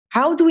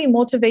How do we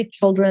motivate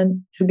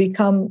children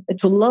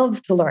to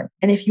love to learn?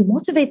 And if you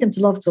motivate them to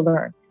love to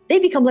learn, they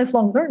become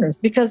lifelong learners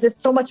because it's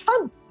so much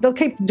fun. They'll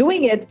keep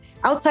doing it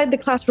outside the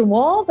classroom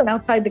walls and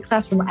outside the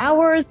classroom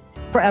hours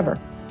forever.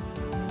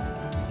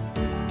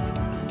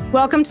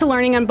 Welcome to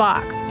Learning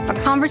Unboxed, a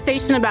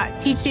conversation about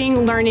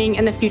teaching, learning,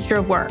 and the future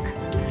of work.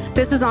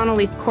 This is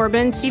Annalise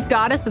Corbin, Chief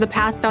Goddess of the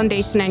Past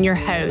Foundation and your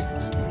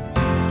host.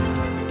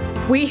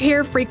 We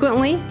hear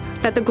frequently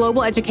that the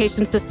global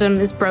education system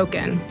is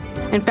broken.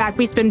 In fact,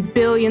 we spend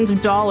billions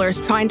of dollars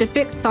trying to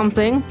fix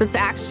something that's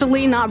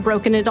actually not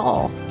broken at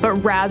all, but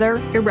rather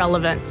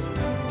irrelevant.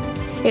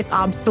 It's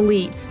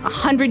obsolete.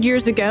 100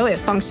 years ago, it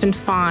functioned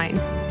fine.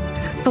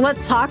 So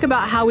let's talk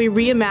about how we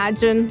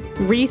reimagine,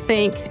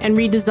 rethink, and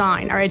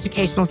redesign our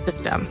educational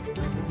system.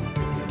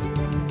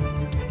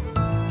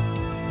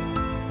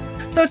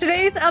 So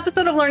today's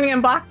episode of Learning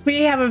Unboxed,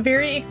 we have a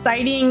very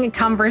exciting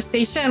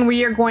conversation.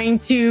 We are going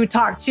to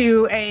talk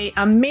to an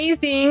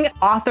amazing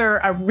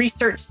author, a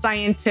research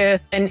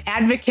scientist, an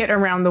advocate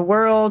around the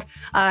world,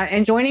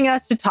 and joining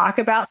us to talk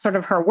about sort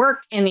of her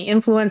work and the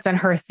influence and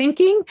her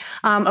thinking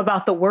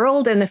about the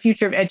world and the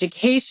future of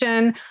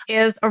education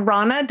is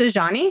Rana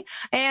Dajani.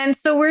 And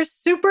so we're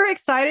super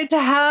excited to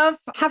have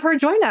her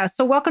join us.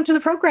 So welcome to the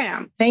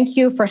program. Thank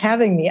you for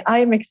having me. I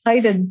am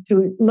excited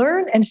to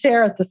learn and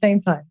share at the same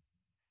time.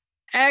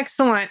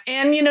 Excellent.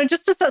 And,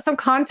 just to set some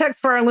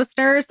context for our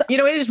listeners, it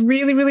is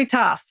really, really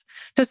tough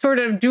to sort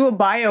of do a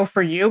bio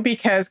for you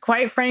because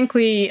quite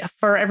frankly,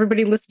 for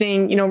everybody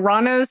listening,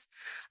 Rana's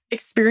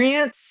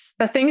experience,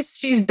 the things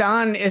she's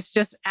done is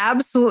just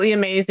absolutely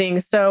amazing.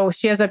 So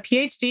she has a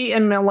PhD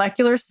in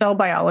molecular cell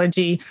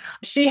biology.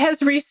 She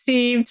has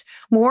received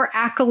more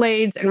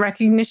accolades and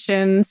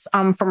recognitions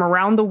from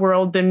around the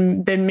world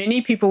than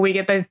many people we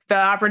get the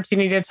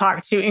opportunity to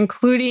talk to,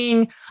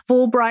 including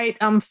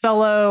Fulbright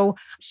Fellow.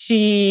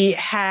 She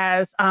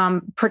has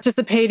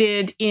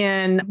participated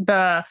in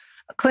the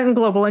Clinton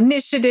Global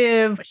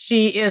Initiative.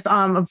 She is a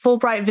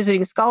Fulbright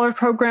Visiting Scholar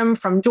Program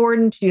from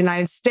Jordan to the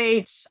United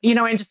States,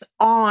 and just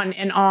on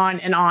and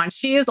on and on.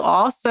 She is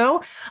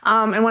also,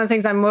 and one of the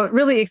things I'm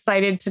really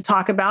excited to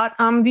talk about,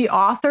 the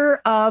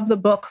author of the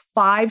book,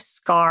 5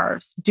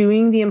 Scarves,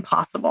 Doing the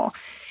Impossible.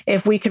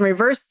 If we can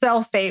reverse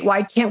self-fate,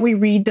 why can't we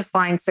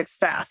redefine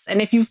success?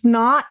 And if you've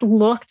not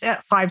looked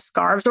at 5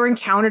 Scarves or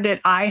encountered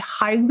it, I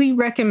highly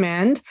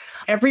recommend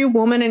every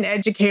woman and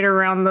educator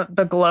around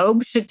the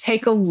globe should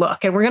take a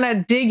look. And we're going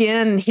to dig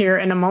in here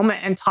in a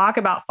moment and talk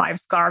about 5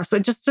 Scarves,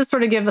 but just to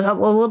sort of give us a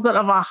little bit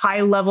of a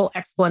high-level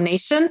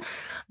explanation,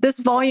 this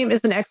volume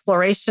is an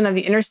exploration of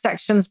the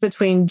intersections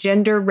between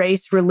gender,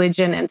 race,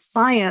 religion, and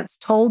science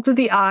told through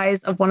the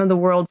eyes of one of the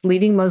world's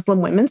leading Muslim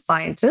women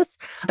scientists,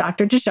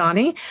 Dr.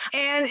 Dajani.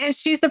 And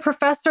she's the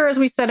professor, as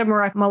we said, of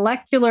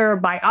molecular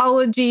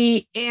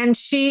biology, and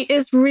she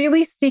is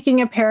really seeking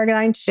a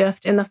paradigm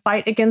shift in the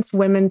fight against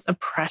women's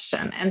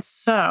oppression. And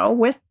so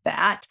with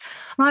that,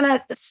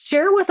 Rana,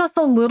 share with us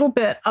a little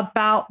bit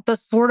about the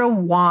sort of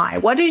why.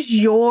 What is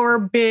your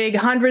big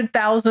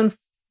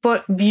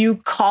 100,000-foot view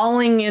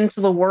calling into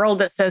the world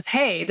that says,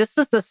 hey, this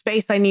is the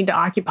space I need to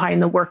occupy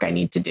and the work I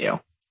need to do?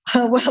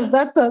 Well,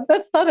 that's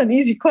not an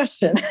easy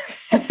question.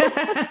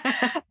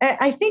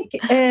 I think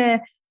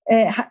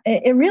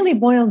it really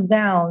boils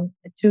down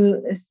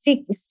to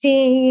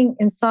seeing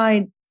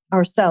inside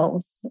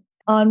ourselves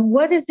on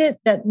what is it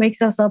that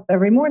makes us up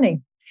every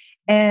morning,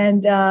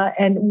 and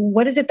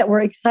what is it that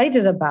we're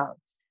excited about,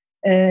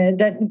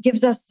 that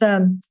gives us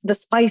the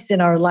spice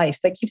in our life,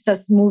 that keeps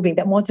us moving,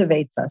 that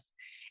motivates us.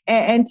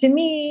 And to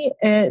me,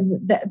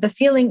 the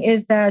feeling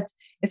is that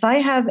if I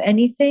have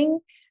anything,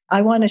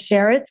 I want to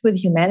share it with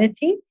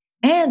humanity,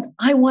 and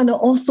I want to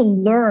also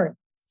learn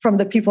from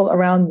the people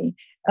around me.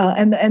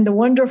 And the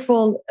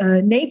wonderful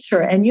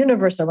nature and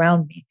universe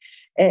around me.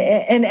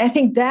 And I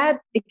think that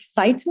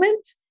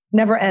excitement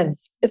never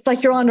ends. It's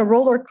like you're on a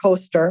roller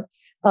coaster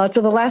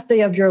to the last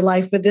day of your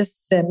life with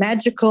this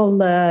magical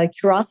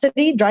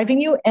curiosity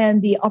driving you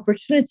and the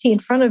opportunity in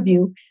front of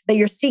you that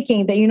you're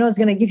seeking that is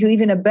going to give you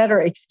even a better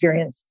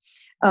experience,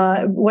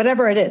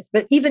 whatever it is.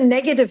 But even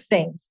negative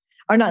things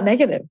are not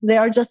negative. They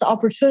are just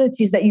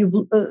opportunities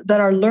that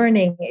are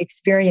learning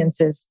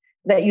experiences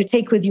that you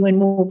take with you and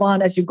move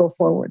on as you go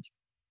forward.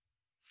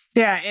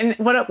 Yeah, and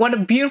what a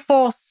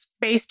beautiful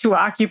space to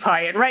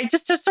occupy it, right?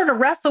 Just to sort of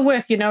wrestle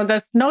with,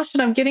 this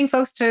notion of getting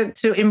folks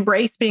to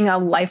embrace being a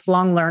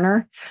lifelong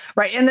learner,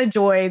 right? And the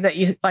joy that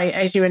you, like,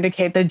 as you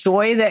indicate, the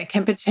joy that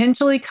can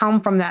potentially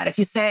come from that. If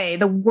you say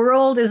the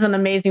world is an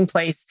amazing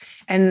place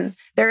and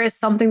there is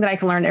something that I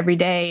can learn every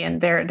day, and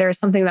there is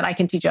something that I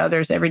can teach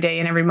others every day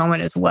and every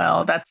moment as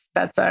well.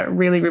 That's a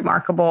really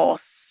remarkable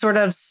sort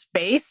of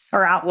space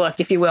or outlook,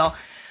 if you will.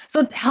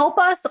 So help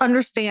us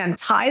understand,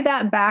 tie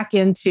that back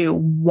into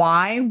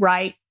why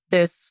write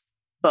this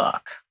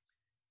book?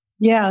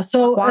 Yeah.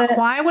 So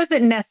why was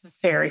it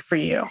necessary for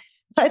you?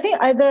 So I think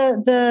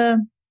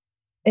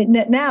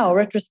now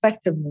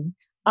retrospectively,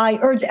 I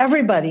urge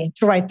everybody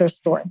to write their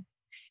story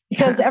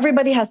because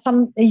everybody has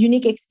some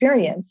unique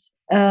experience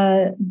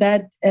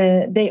that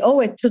they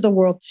owe it to the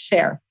world to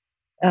share,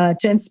 to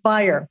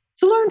inspire,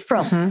 to learn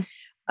from.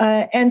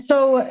 And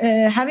so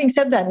having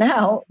said that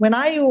now, when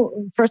I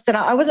first said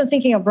I wasn't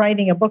thinking of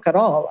writing a book at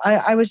all.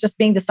 I was just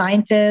being the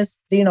scientist,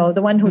 the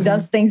one who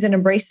does things and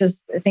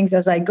embraces things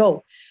as I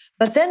go.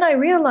 But then I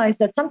realized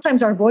that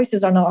sometimes our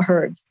voices are not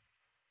heard,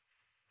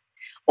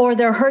 or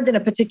they're heard in a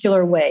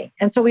particular way.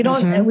 And so we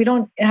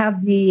don't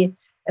have the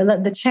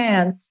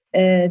chance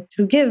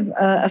to give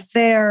a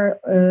fair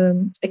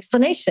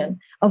explanation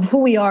of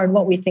who we are and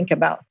what we think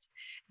about.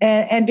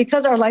 And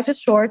because our life is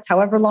short,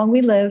 however long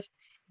we live,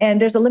 and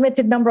there's a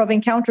limited number of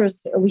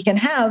encounters we can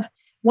have,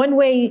 one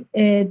way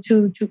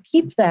to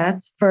keep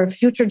that for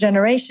future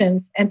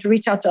generations and to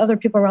reach out to other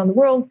people around the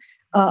world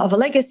of a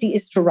legacy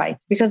is to write,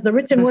 because the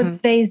written word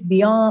stays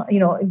beyond,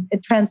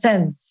 it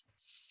transcends.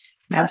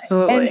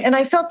 Absolutely. And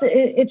I felt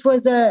it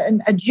was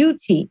a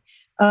duty,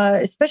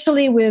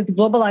 especially with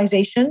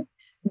globalization,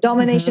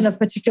 domination of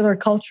particular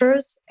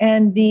cultures,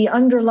 and the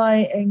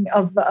underlying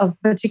of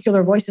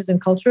particular voices and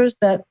cultures,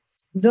 that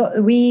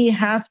we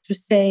have to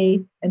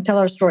say and tell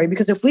our story,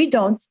 because if we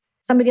don't,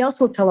 somebody else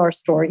will tell our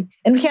story,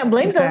 and we can't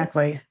blame them.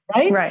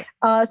 Right.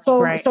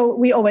 So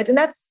we owe it, and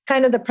that's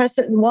kind of the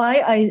precedent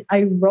why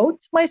I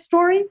wrote my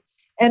story,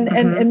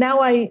 and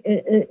now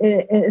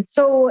it's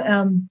so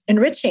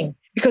enriching,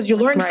 because you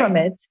learn from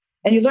it,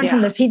 and you learn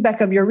from the feedback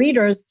of your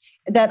readers,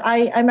 that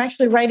I'm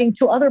actually writing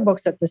 2 other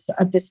books at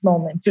this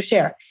moment to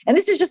share. And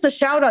this is just a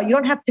shout out. You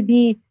don't have to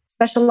be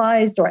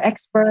specialized or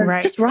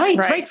expert. Just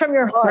write from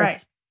your heart.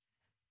 Right.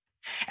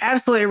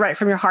 Absolutely right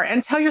from your heart,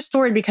 and tell your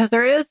story, because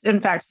there is, in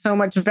fact, so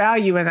much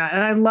value in that.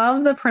 And I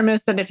love the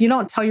premise that if you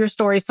don't tell your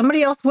story,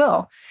 somebody else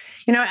will.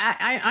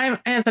 I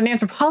as an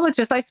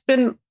anthropologist, I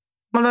spend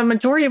the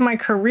majority of my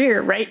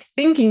career,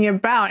 thinking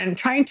about and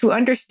trying to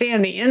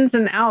understand the ins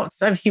and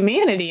outs of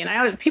humanity.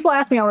 And people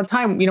ask me all the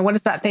time, what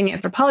is that thing,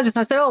 anthropologist?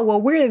 And I said, oh,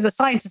 well, we're the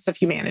scientists of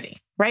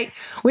humanity, right?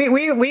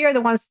 We are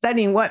the ones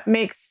studying what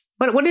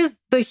is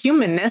the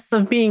humanness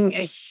of being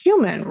a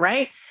human,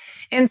 right?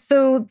 And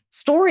so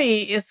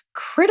story is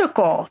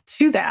critical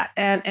to that,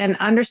 and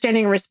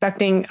understanding and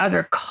respecting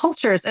other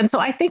cultures. And so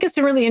I think it's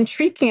really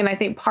intriguing. And I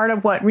think part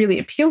of what really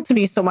appealed to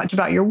me so much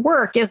about your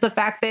work is the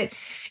fact that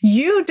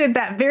you did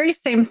that very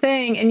same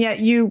thing, and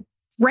yet you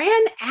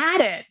ran at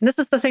it. And this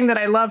is the thing that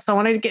I love. So I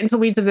wanted to get into the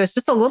weeds of this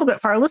just a little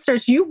bit for our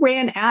listeners. You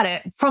ran at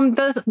it from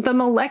the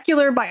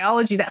molecular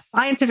biology, that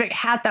scientific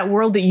hat, that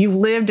world that you've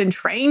lived and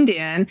trained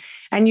in.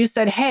 And you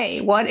said,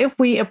 hey, what if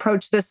we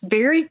approach this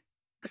very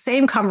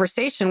same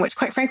conversation, which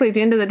quite frankly, at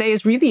the end of the day,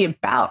 is really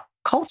about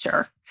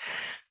culture,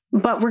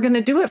 but we're going to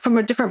do it from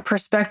a different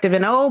perspective.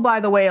 And oh, by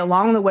the way,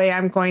 along the way,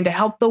 I'm going to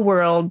help the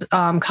world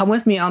come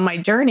with me on my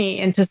journey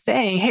into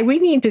saying, hey, we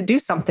need to do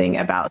something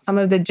about some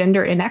of the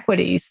gender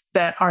inequities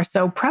that are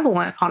so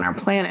prevalent on our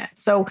planet.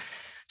 So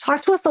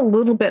talk to us a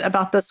little bit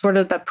about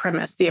the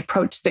premise, the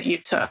approach that you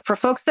took, for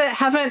folks that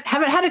haven't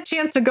had a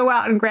chance to go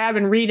out and grab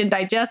and read and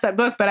digest that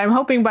book. But I'm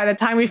hoping by the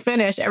time we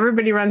finish,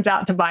 everybody runs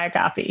out to buy a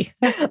copy.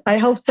 I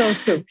hope so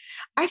too.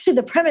 Actually,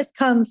 the premise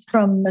comes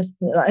from,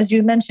 as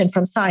you mentioned,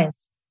 from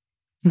science,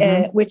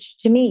 which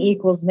to me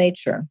equals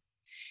nature.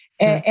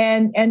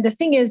 And the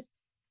thing is,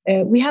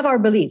 we have our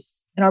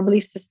beliefs and our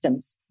belief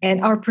systems and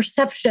our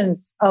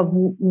perceptions of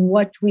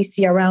what we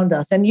see around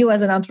us. And you,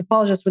 as an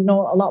anthropologist, would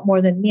know a lot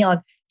more than me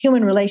on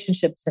human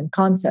relationships and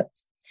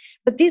concepts.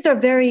 But these are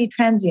very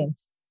transient,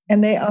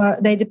 and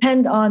they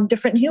depend on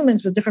different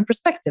humans with different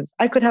perspectives.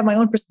 I could have my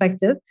own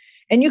perspective,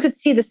 and you could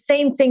see the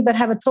same thing but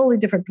have a totally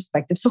different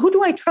perspective. So who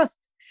do I trust?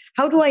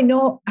 How do I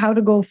know how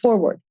to go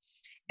forward?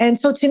 And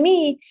so to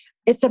me,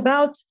 it's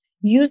about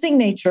using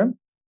nature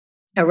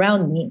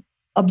around me,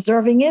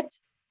 observing it,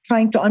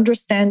 trying to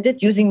understand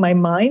it, using my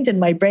mind and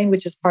my brain,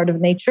 which is part of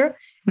nature,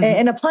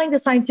 and applying the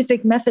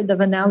scientific method of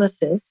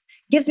analysis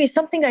gives me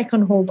something I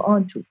can hold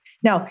on to.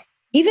 Now,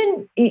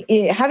 even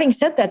having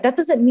said that, that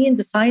doesn't mean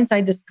the science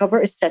I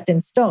discover is set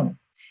in stone.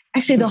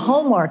 Actually, the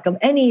hallmark of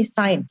any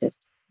scientist,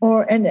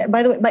 and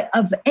by the way,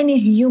 of any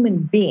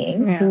human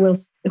being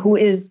who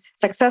is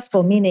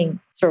successful, meaning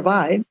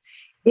survives,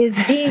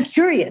 is being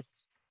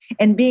curious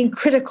and being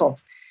critical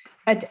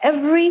at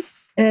every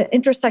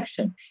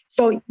intersection.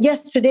 So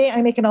yes, today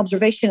I make an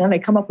observation and I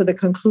come up with a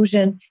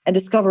conclusion and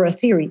discover a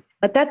theory.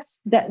 But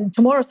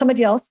tomorrow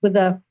somebody else with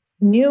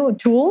new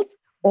tools,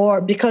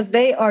 or because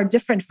they are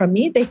different from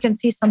me, they can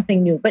see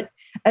something new. But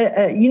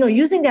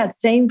using that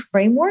same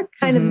framework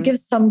kind of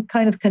gives some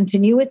kind of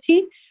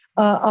continuity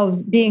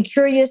of being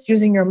curious,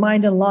 using your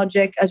mind and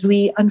logic as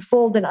we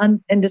unfold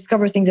and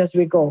discover things as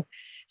we go.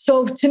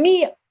 So to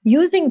me,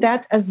 using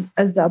that as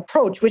the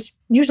approach, which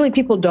usually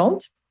people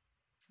don't,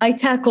 I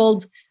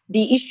tackled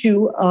the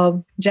issue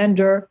of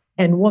gender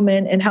and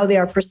women and how they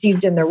are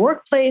perceived in their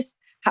workplace,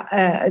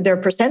 their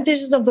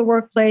percentages of the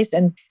workplace,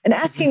 and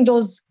asking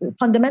those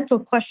fundamental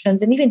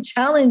questions and even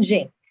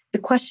challenging the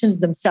questions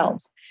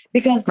themselves.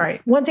 Because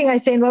one thing I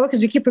say in my work is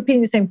we keep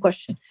repeating the same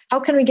question. How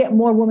can we get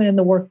more women in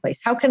the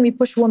workplace? How can we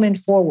push women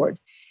forward?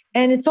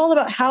 And it's all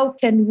about how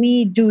can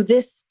we do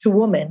this to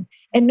women?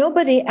 And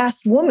nobody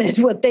asked women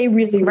what they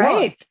really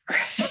want.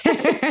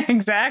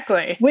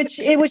 Exactly. Which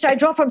I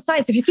draw from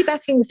science. If you keep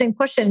asking the same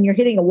question, you're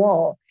hitting a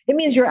wall. it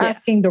means you're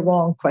asking the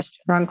wrong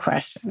question. Wrong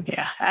question.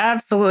 Yeah,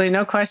 absolutely.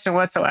 No question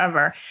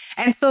whatsoever.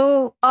 And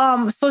so,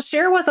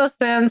 share with us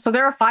then. So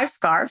there are 5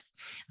 scarves,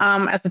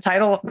 as the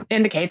title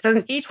indicates,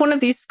 and each one of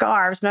these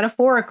scarves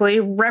metaphorically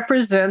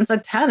represents a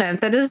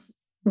tenet that is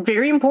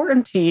very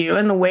important to you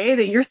in the way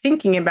that you're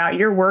thinking about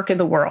your work in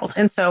the world.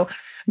 And so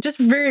just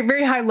very,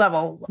 very high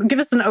level, give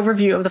us an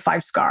overview of the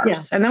 5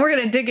 scarves. And then we're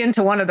going to dig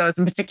into one of those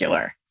in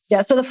particular.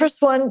 Yeah. So the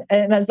first one,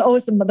 and as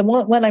always, the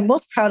one I'm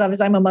most proud of is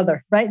I'm a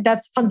mother, right?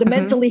 That's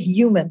fundamentally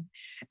human.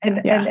 And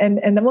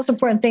the most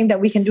important thing that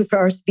we can do for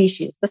our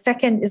species. The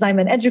second is I'm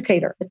an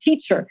educator, a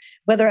teacher,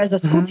 whether as a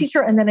school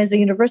teacher and then as a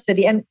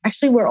university. And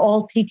actually, we're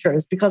all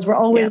teachers because we're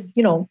always,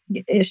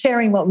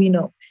 sharing what we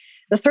know.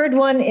 The third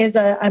one is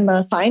I'm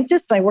a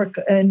scientist. I work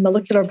in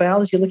molecular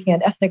biology, looking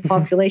at ethnic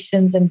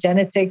populations and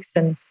genetics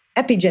and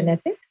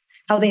epigenetics,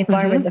 how the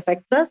environment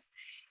affects us.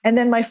 And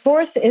then my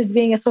fourth is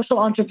being a social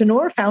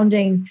entrepreneur,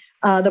 founding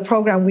the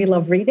program We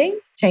Love Reading,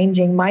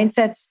 changing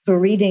mindsets through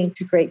reading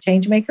to create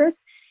change makers.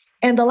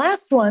 And the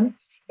last one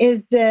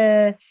is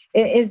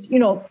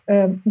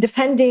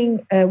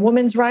defending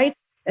women's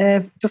rights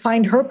to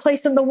find her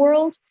place in the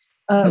world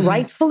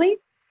rightfully.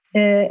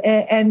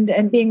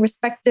 And being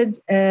respected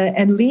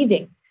and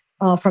leading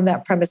from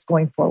that premise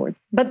going forward.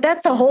 But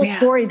that's a whole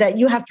story that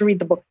you have to read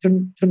the book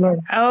to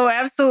learn. Oh,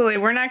 absolutely.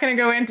 We're not going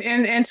to go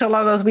into a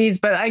lot of those weeds.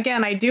 But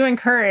again, I do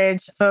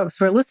encourage folks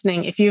who are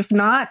listening, if you've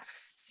not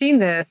seen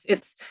this,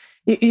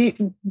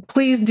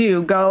 please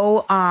do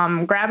go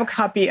grab a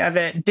copy of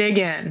it, dig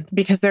in,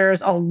 because there's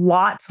a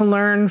lot to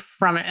learn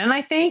from it. And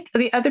I think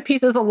the other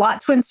piece is a lot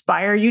to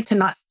inspire you to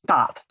not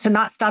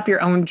stop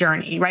your own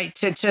journey, right?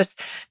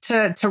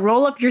 To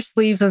roll up your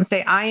sleeves and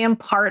say, I am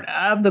part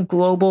of the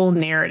global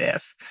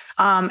narrative,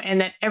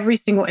 and that every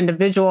single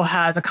individual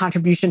has a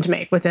contribution to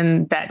make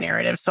within that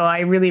narrative. So I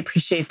really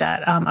appreciate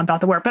that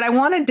about the work. But I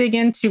want to dig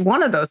into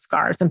one of those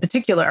scars in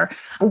particular.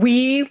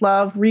 We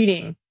love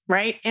reading.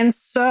 Right. And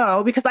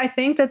so, because I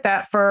think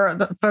that for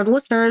the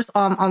listeners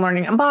on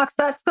Learning Unboxed,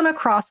 that's going to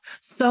cross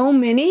so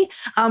many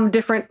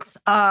different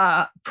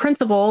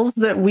principles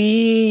that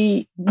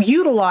we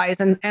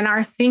utilize and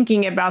are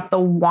thinking about the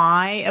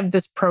why of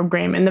this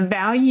program and the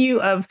value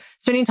of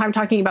spending time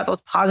talking about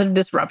those positive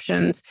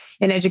disruptions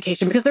in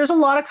education, because there's a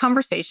lot of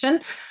conversation,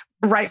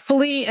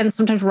 rightfully and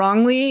sometimes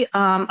wrongly,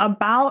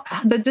 about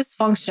the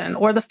dysfunction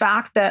or the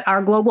fact that our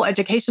global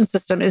education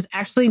system is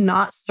actually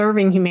not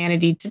serving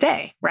humanity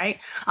today, right?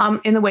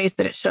 In the ways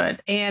that it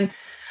should. And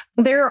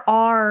there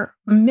are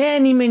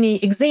many,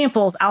 many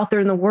examples out there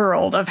in the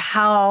world of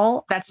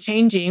how that's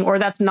changing, or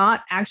that's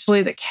not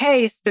actually the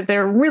case, but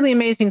there are really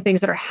amazing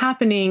things that are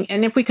happening.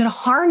 And if we could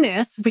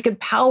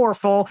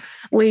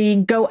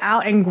powerfully go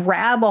out and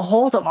grab a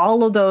hold of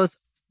all of those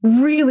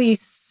really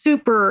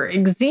super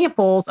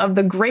examples of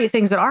the great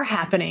things that are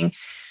happening,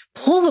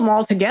 pull them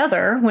all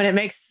together when it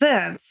makes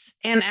sense,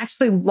 and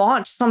actually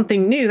launch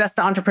something new. That's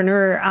the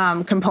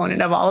entrepreneur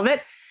component of all of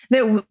it,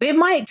 that it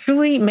might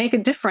truly make a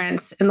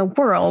difference in the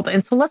world.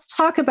 And so let's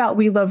talk about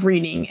We Love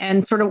Reading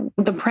and sort of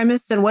the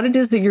premise and what it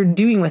is that you're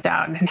doing with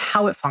that and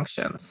how it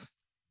functions.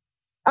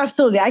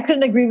 Absolutely. I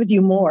couldn't agree with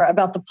you more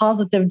about the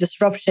positive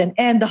disruption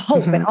and the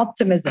hope and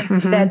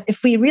optimism that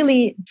if we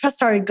really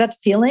trust our gut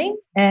feeling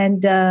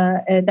and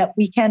that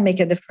we can make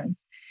a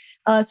difference.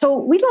 So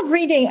We Love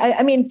Reading.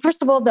 I mean,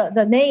 first of all,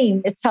 the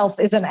name itself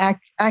is an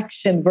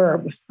action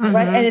verb,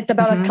 right? And it's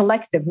about a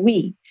collective,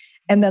 we,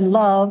 and then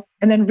love,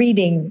 and then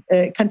reading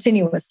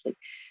continuously.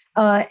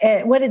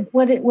 What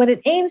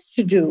it aims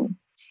to do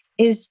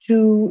is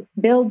to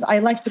build, I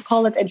like to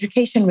call it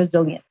education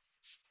resilience,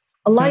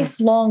 a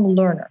lifelong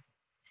learner.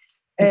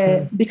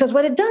 Because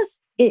what it does,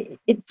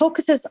 it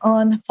focuses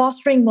on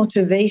fostering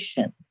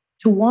motivation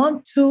to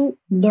want to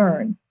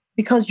learn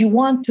because you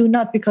want to,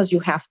 not because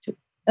you have to.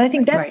 And I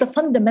think that's the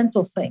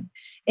fundamental thing.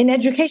 In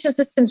education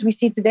systems we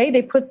see today,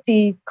 they put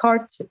the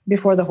cart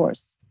before the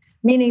horse,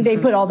 meaning they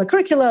put all the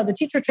curricula, the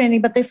teacher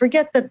training, but they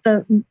forget that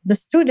the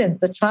student,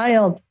 the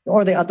child,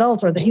 or the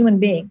adult, or the human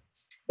being,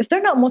 if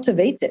they're not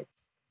motivated,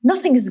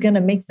 nothing is going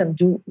to make them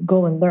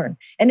go and learn.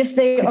 And if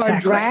they are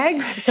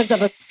dragged because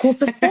of a school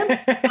system,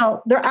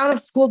 well, they're out of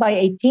school by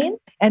 18.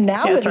 And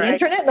now with the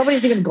internet,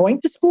 nobody's even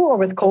going to school, or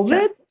with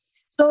COVID.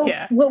 So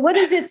what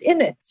is it in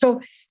it?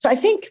 So I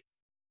think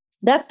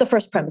that's the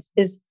first premise,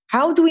 is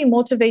how do we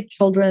motivate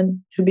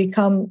children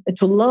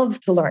to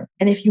love to learn?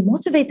 And if you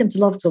motivate them to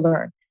love to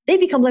learn, they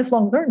become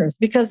lifelong learners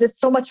because it's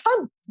so much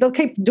fun. They'll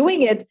keep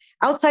doing it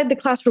outside the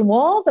classroom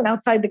walls and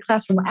outside the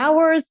classroom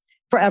hours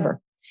forever.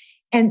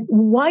 And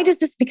why does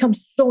this become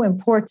so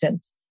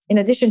important, in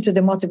addition to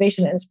the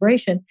motivation and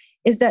inspiration,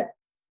 is that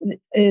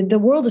the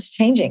world is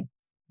changing,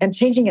 and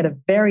changing at a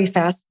very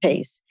fast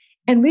pace.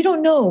 And we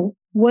don't know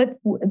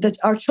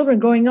our children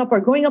growing up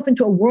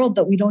into a world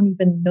that we don't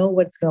even know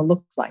what it's going to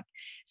look like.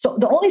 So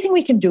the only thing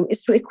we can do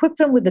is to equip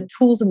them with the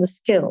tools and the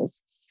skills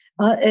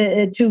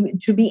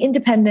to be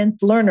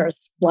independent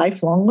learners,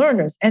 lifelong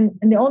learners. And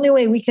the only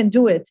way we can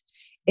do it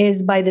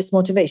is by this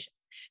motivation.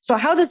 So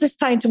how does this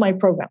tie into my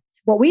program?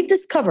 What we've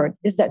discovered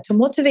is that to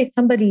motivate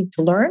somebody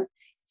to learn,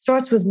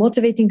 starts with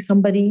motivating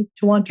somebody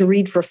to want to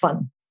read for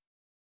fun.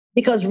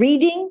 Because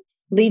reading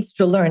leads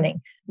to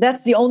learning.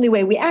 That's the only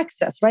way we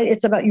access, right?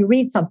 It's about you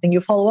read something,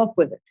 you follow up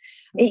with it.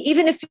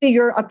 Even if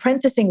you're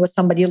apprenticing with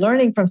somebody,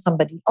 learning from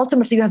somebody,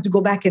 ultimately you have to go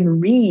back and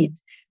read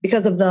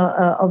because of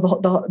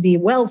the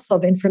wealth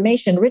of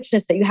information,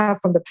 richness that you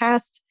have from the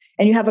past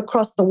and you have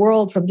across the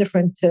world from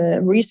different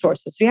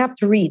resources. So you have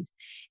to read.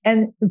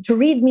 And to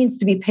read means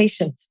to be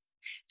patient.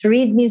 To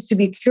read means to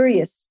be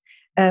curious.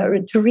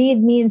 To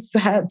read means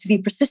to be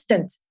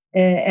persistent.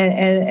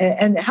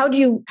 And how do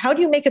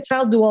you make a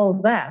child do all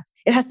of that?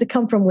 It has to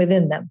come from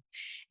within them.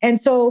 And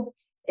so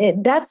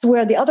that's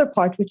where the other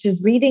part, which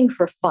is reading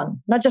for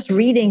fun, not just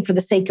reading for the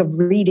sake of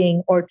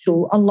reading or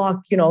to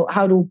unlock,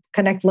 how to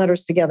connect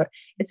letters together.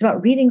 It's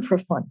about reading for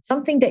fun,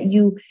 something that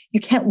you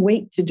can't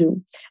wait to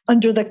do.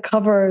 Under the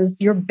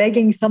covers, you're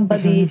begging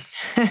somebody,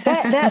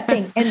 that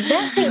thing. And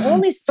that thing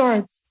only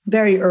starts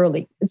very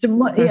early. And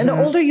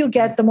the older you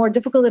get, the more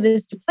difficult it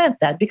is to plant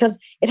that because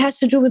it has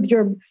to do with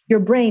your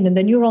brain and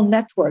the neural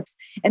networks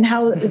and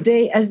how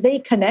as they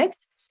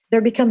connect, there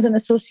becomes an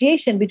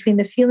association between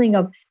the feeling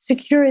of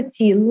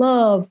security,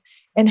 love,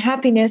 and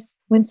happiness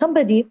when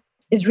somebody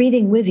is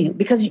reading with you.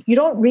 Because you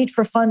don't read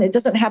for fun. It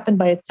doesn't happen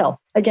by itself.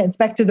 Again, it's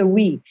back to the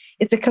we.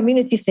 It's a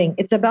community thing.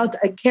 It's about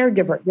a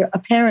caregiver, a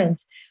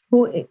parent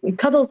who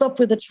cuddles up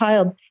with a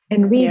child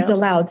and reads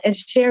aloud and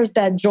shares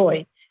that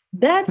joy.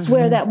 That's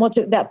where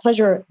that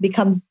pleasure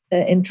becomes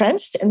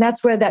entrenched. And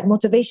that's where that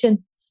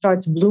motivation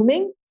starts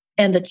blooming.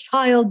 And the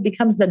child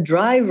becomes the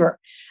driver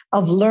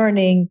of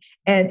learning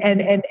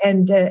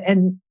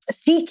and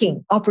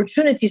seeking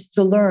opportunities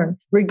to learn,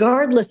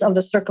 regardless of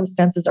the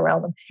circumstances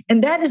around them.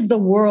 And that is the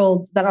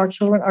world that our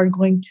children are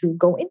going to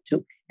go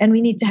into. And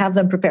we need to have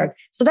them prepared.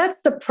 So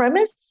that's the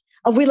premise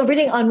of Wheel of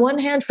Reading on one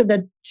hand for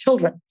the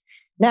children.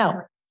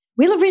 Now,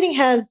 Wheel of Reading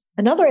has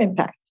another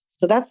impact.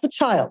 So that's the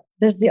child.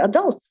 There's the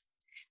adults.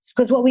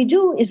 Because what we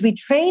do is we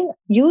train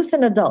youth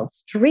and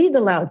adults to read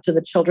aloud to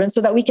the children so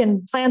that we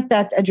can plant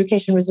that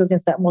education,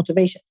 resilience, that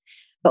motivation.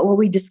 But what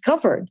we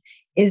discovered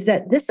is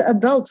that this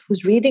adult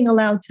who's reading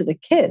aloud to the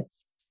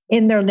kids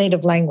in their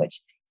native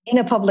language, in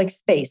a public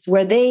space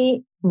where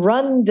they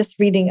run this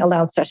reading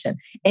aloud session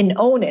and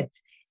own it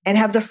and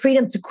have the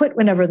freedom to quit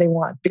whenever they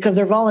want because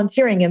they're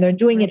volunteering and they're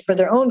doing it for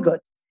their own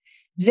good,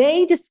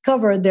 they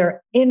discover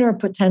their inner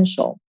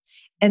potential.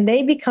 And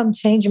they become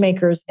change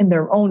makers in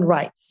their own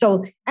right.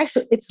 So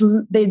actually,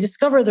 they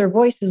discover their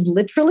voices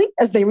literally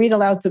as they read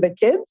aloud to the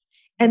kids,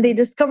 and they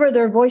discover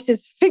their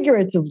voices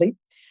figuratively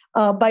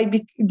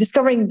by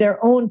discovering their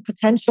own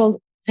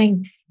potential,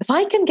 saying, if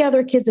I can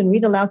gather kids and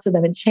read aloud to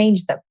them and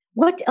change them,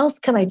 what else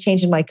can I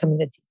change in my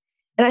community?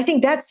 And I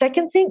think that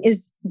second thing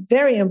is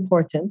very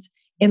important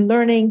in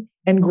learning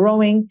and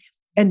growing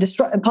and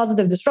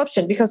positive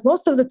disruption, because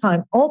most of the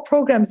time, all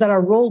programs that are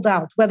rolled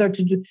out, whether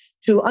to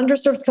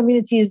underserved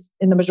communities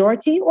in the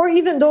majority, or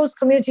even those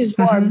communities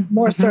who are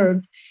more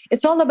served,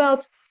 it's all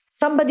about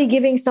somebody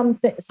giving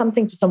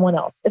something to someone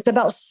else. It's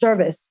about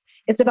service.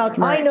 It's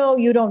about, I know,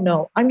 you don't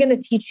know. I'm going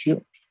to teach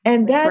you.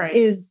 And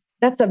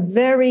that's a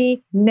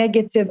very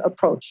negative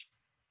approach.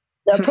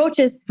 The approach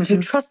is you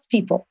trust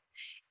people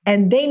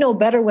and they know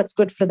better what's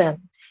good for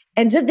them.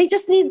 And they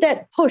just need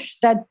that push,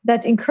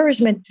 that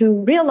encouragement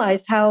to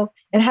realize how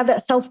and have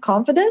that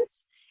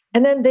self-confidence.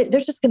 And then they're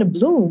just going to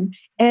bloom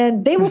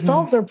and they will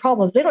solve their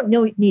problems. They don't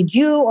need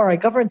you or a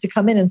government to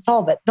come in and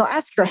solve it. They'll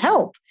ask your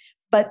help,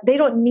 but they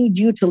don't need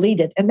you to lead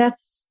it. And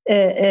that's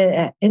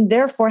and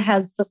therefore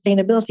has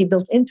sustainability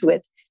built into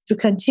it to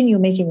continue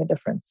making a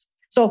difference.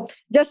 So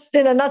just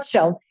in a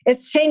nutshell,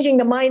 it's changing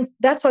the minds.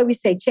 That's why we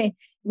say change.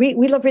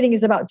 Wheel of Reading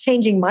is about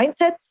changing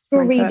mindsets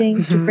through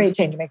reading to create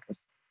change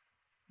makers.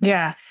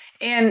 Yeah.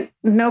 And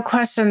no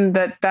question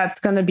that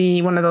that's going to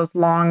be one of those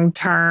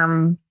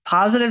long-term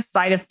positive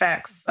side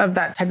effects of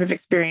that type of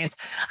experience.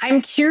 I'm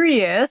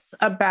curious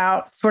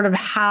about sort of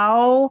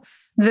how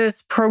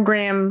this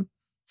program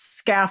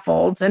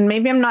scaffolds, and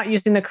maybe I'm not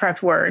using the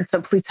correct word,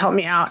 so please help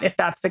me out if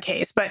that's the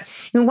case. But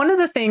one of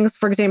the things,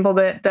 for example,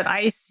 that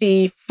I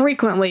see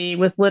frequently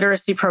with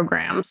literacy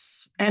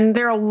programs, and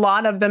there are a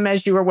lot of them,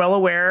 as you are well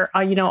aware,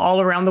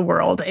 all around the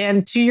world.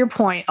 And to your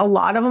point, a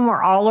lot of them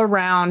are all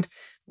around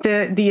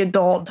the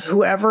adult,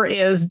 whoever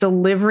is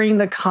delivering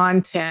the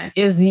content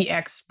is the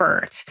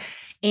expert.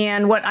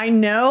 And what I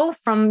know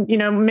from,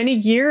 many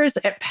years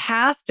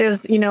past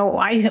is,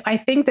 I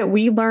think that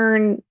we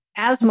learn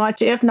as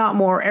much, if not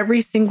more,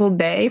 every single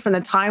day from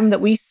the time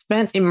that we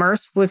spent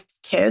immersed with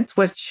kids,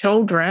 with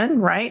children,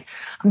 right?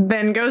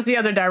 Then goes the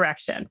other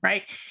direction,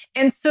 right?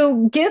 And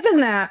so given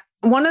that,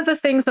 one of the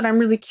things that I'm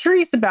really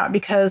curious about,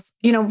 because,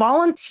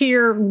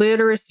 volunteer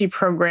literacy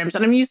programs,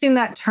 and I'm using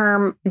that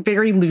term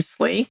very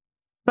loosely,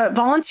 but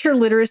volunteer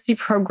literacy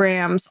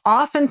programs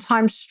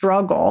oftentimes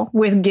struggle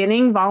with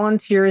getting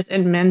volunteers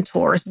and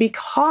mentors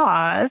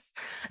because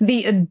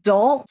the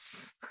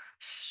adults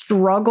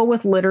struggle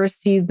with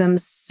literacy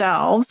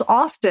themselves,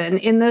 often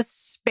in the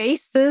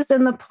spaces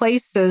and the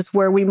places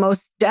where we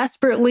most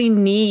desperately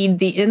need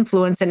the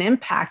influence and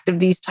impact of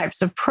these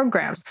types of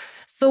programs.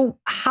 So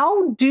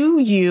how do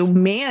you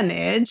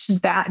manage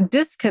that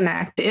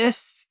disconnect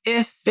if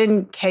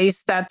in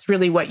case that's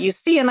really what you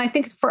see? And I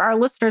think for our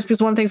listeners,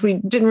 because one of the things we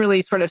didn't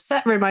really sort of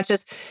set very much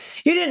is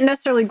you didn't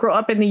necessarily grow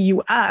up in the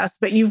US,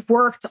 but you've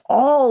worked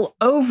all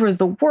over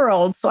the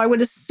world. So I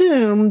would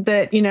assume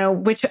that,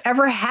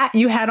 whichever hat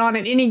you had on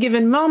at any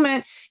given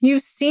moment,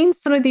 you've seen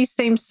some of these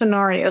same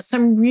scenarios. So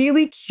I'm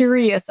really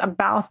curious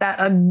about that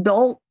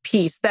adult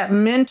piece, that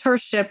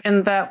mentorship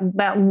and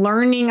that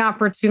learning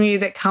opportunity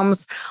that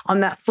comes on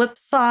that flip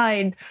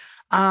side.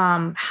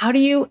 How do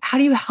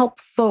you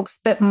help folks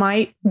that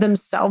might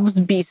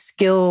themselves be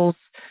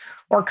skills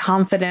or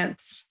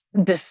confidence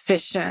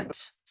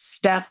deficient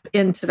step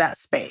into that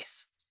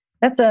space?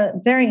 That's a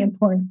very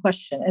important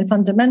question and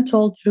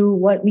fundamental to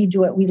what we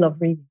do at We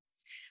Love Reading.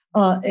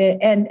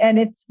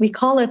 And we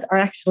call it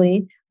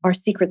our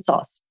secret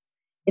sauce.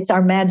 It's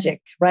our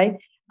magic, right?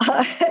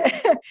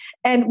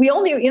 And we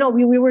only,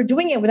 we were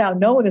doing it without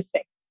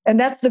noticing. And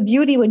that's the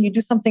beauty when you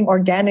do something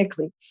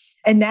organically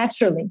and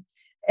naturally.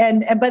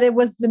 But it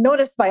was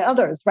noticed by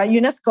others, right?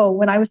 UNESCO,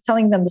 when I was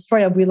telling them the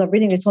story of We Love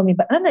Reading, they told me,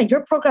 but Anna,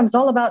 your program is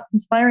all about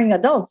inspiring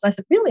adults. And I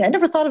said, really? I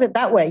never thought of it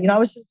that way. I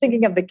was just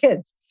thinking of the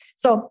kids.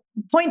 So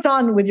point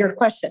on with your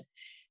question.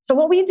 So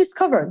what we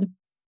discovered,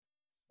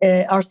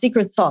 our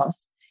secret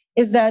sauce,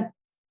 is that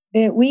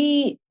when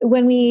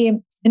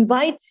we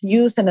invite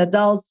youth and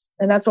adults,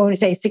 and that's when we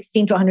say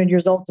 16 to 100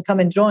 years old to come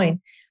and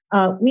join,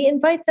 we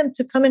invite them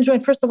to come and join.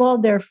 First of all,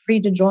 they're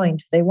free to join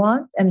if they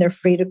want, and they're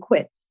free to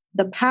quit.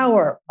 The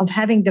power of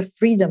having the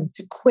freedom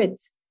to quit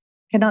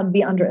cannot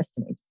be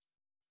underestimated.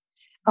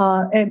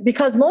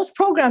 Because most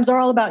programs are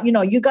all about,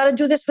 you got to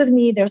do this with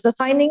me. There's a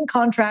signing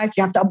contract.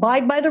 You have to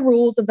abide by the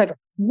rules. It's like,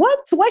 what?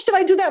 Why should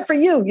I do that for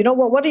you?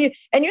 What are you?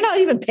 And you're not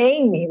even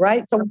paying me,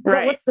 right? So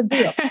right. What's the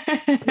deal?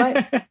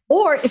 Right?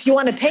 Or if you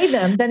want to pay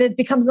them, then it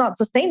becomes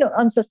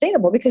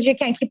unsustainable because you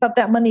can't keep up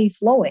that money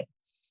flowing,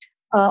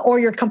 or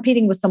you're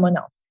competing with someone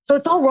else. So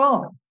it's all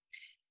wrong.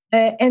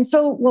 And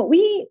so what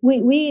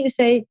we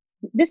say,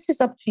 this is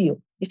up to you.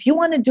 If you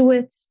want to do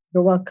it,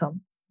 you're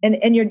welcome.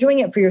 And you're doing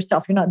it for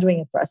yourself. You're not doing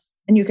it for us.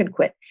 And you can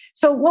quit.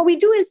 So what we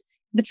do is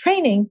the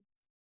training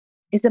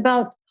is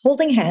about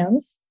holding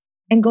hands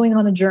and going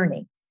on a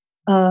journey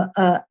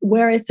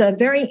where it's a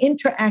very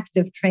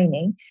interactive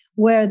training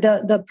where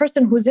the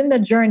person who's in the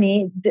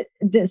journey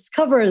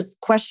discovers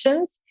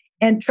questions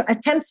and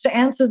attempts to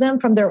answer them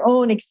from their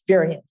own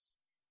experience.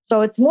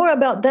 So it's more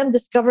about them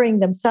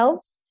discovering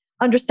themselves,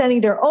 understanding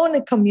their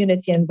own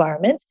community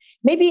environment,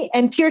 maybe,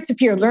 and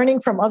peer-to-peer learning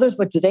from others.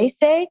 What do they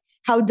say?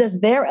 How does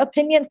their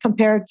opinion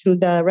compare to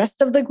the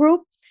rest of the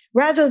group?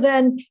 Rather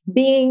than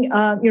being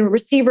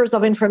receivers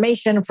of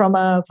information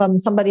from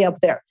somebody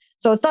up there.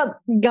 So it's not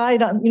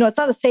it's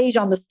not a sage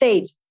on the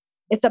stage.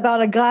 It's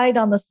about a guide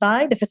on the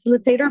side, a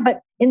facilitator.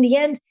 But in the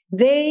end,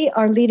 they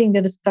are leading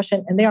the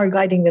discussion and they are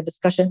guiding the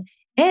discussion.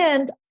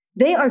 And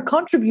they are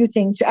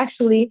contributing to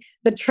actually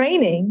the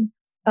training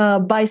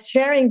by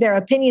sharing their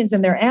opinions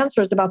and their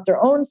answers about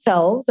their own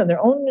selves and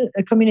their own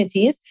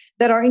communities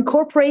that are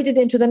incorporated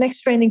into the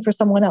next training for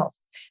someone else.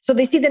 So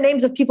they see the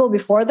names of people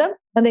before them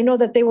and they know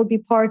that they will be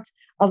part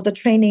of the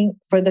training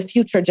for the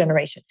future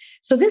generation.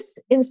 So this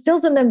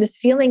instills in them this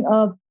feeling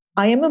of,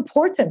 I am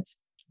important.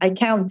 I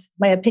count.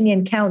 My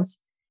opinion counts.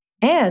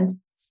 And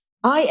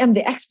I am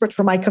the expert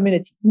for my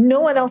community. No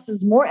one else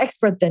is more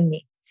expert than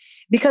me.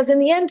 Because in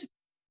the end,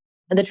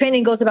 the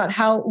training goes about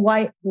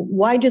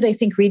why do they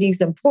think reading is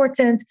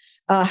important?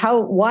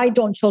 Why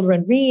don't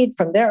children read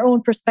from their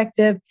own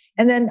perspective?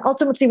 And then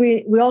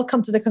ultimately we all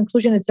come to the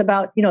conclusion it's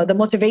about, the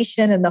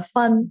motivation and the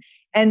fun,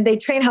 and they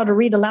train how to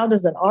read aloud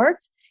as an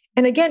art.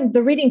 And again,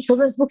 they're reading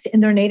children's books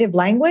in their native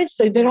language.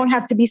 So they don't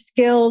have to be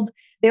skilled.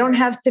 They don't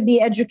have to be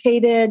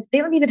educated. They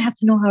don't even have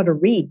to know how to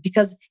read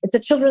because it's a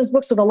children's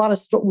books with a lot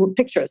of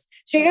pictures.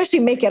 So you actually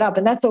make it up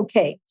and that's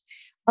okay.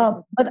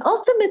 But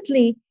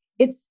ultimately,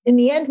 it's in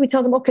the end, we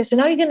tell them, okay, so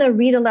now you're going to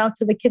read aloud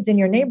to the kids in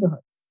your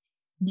neighborhood.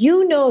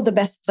 You know the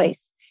best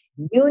place.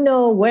 You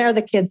know where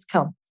the kids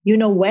come. You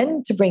know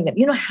when to bring them.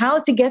 You know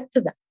how to get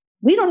to them.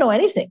 We don't know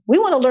anything. We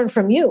want to learn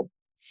from you.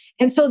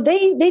 And so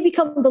they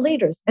become the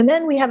leaders. And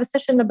then we have a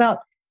session about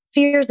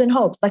fears and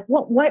hopes. Like,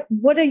 what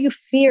do you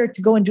fear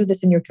to go and do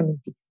this in your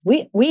community?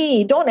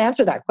 We don't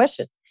answer that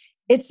question.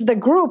 It's the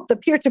group, the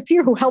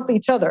peer-to-peer who help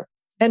each other.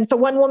 And so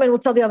one woman will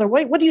tell the other,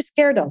 wait, what are you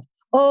scared of?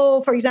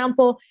 Oh, for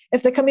example,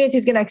 if the community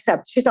is going to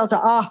accept, she tells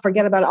her,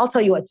 forget about it. I'll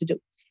tell you what to do.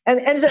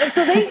 And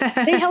so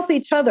they help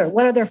each other.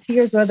 What are their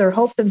fears? What are their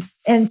hopes?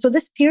 And so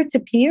this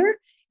peer-to-peer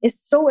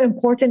is so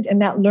important in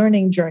that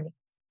learning journey.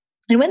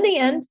 And when they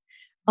end,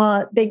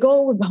 they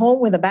go home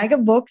with a bag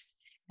of books,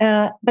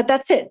 but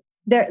that's it.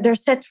 They're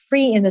set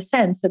free in the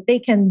sense that they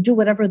can do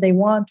whatever they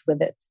want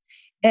with it.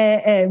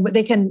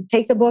 They can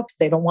take the books.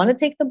 They don't want to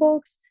take the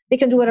books. They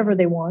can do whatever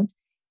they want.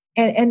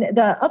 And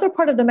the other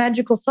part of the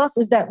magical sauce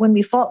is that when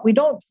we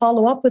don't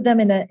follow up with them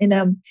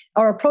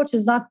our approach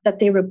is not that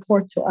they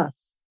report to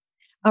us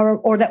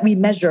or that we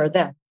measure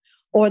them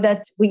or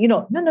that we,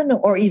 no,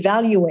 or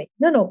evaluate.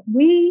 No,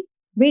 we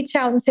reach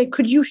out and say,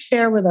 could you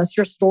share with us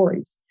your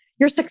stories,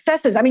 your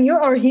successes? I mean,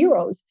 you're our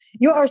heroes.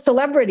 You're our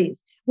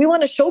celebrities. We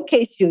want to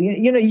showcase you.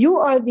 You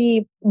are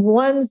the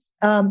ones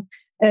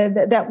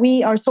that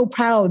we are so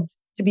proud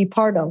to be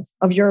part of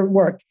your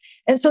work.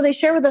 And so they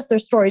share with us their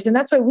stories. And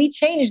that's why we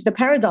changed the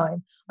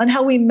paradigm on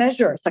how we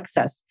measure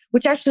success,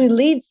 which actually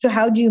leads to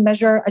how do you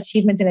measure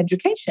achievement in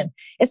education.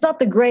 It's not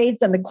the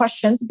grades and the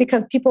questions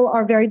because people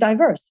are very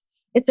diverse.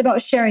 It's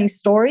about sharing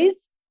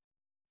stories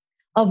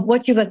of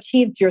what you've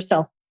achieved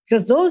yourself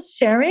because those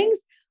sharings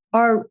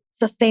are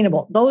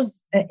sustainable.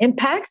 Those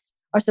impacts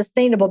are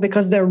sustainable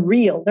because they're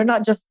real. They're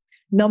not just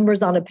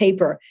numbers on a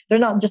paper. They're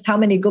not just how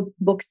many good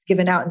books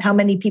given out and how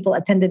many people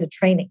attended a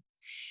training.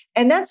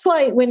 And that's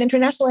why when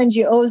international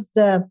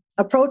NGOs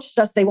approached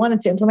us, they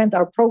wanted to implement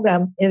our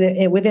program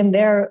within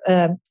their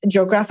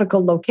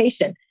geographical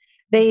location.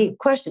 They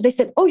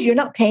said, "Oh, you're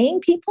not paying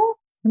people?"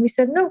 And we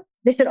said, "No."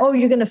 They said, "Oh,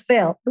 you're going to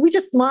fail." And we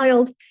just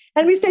smiled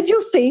and we said,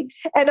 "You'll see."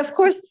 And of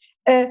course,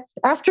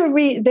 after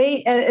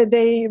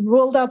they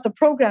rolled out the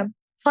program,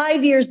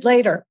 5 years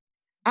later,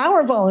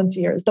 our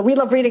volunteers, the We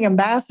Love Reading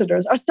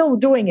ambassadors, are still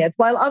doing it.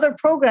 While other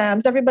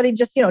programs, everybody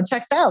just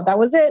checked out. That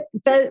was it.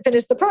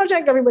 Finished the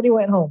project. Everybody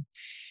went home.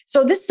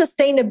 So this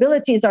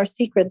sustainability is our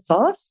secret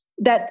sauce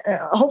that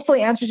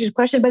hopefully answers your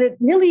question, but it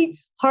really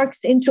harks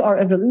into our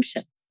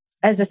evolution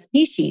as a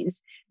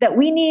species that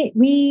we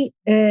need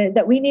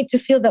to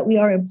feel that we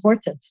are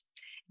important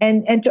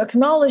and to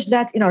acknowledge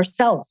that in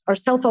ourselves, our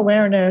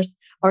self-awareness,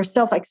 our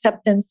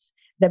self-acceptance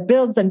that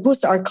builds and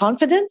boosts our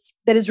confidence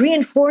that is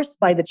reinforced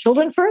by the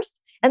children first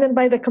and then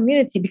by the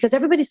community because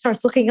everybody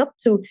starts looking up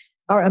to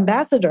our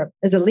ambassador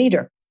as a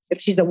leader. If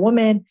she's a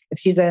woman, if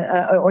she's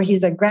or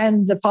he's a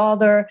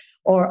grandfather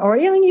or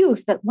a young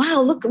youth, that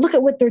wow, look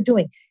at what they're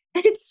doing.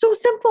 And it's so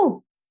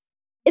simple.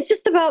 It's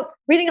just about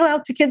reading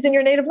aloud to kids in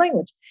your native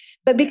language.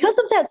 But because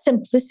of that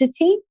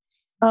simplicity,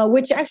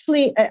 which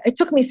actually, it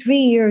took me 3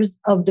 years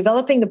of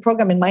developing the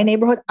program in my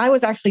neighborhood, I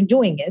was actually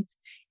doing it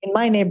in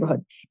my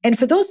neighborhood. And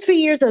for those 3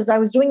 years, as I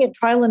was doing it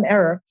trial and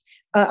error,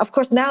 of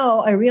course, now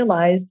I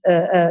realized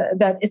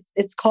that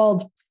it's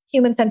called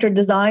human-centered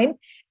design.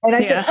 And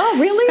I said, "Oh,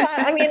 really?"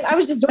 I mean, I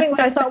was just doing what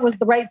I thought was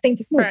the right thing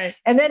to do. Right.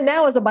 And then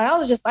now as a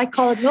biologist, I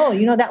call it, no,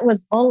 that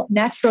was all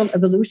natural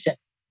evolution.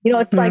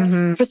 It's like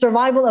for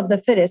survival of the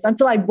fittest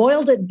until I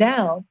boiled it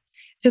down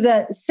to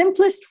the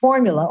simplest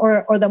formula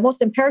or the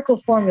most empirical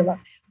formula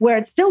where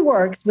it still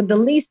works with the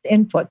least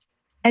input.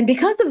 And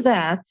because of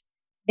that,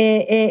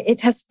 it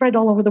has spread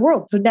all over the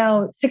world to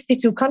now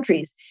 62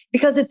 countries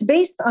because it's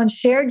based on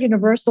shared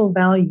universal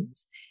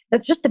values.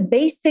 That's just a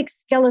basic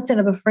skeleton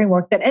of a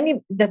framework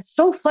that's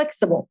so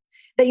flexible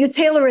that you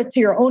tailor it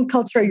to your own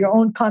culture, your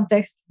own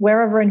context,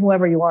 wherever and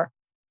whoever you are.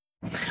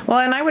 Well,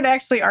 and I would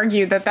actually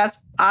argue that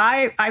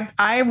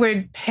I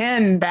would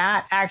pen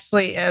that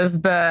actually as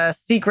the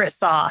secret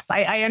sauce.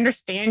 I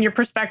understand your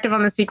perspective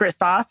on the secret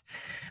sauce,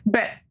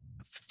 but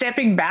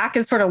stepping back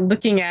and sort of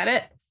looking at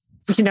it,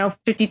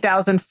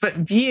 50,000 foot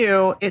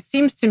view, it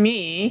seems to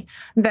me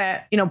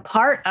that,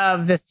 part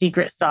of the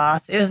secret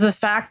sauce is the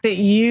fact that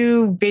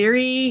you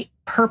very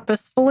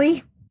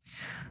purposefully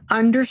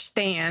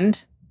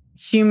understand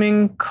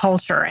human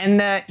culture and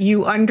that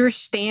you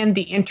understand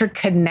the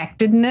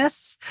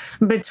interconnectedness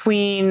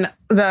between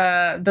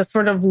the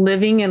sort of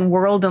living and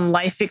world and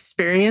life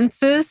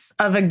experiences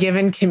of a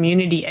given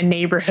community, a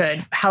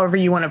neighborhood, however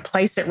you want to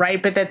place it,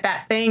 right? But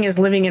that thing is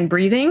living and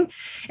breathing.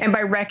 And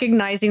by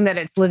recognizing that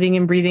it's living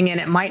and breathing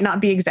and it might not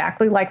be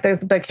exactly like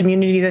the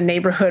community, the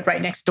neighborhood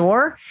right next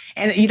door,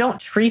 and you don't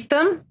treat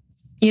them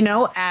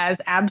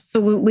as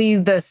absolutely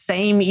the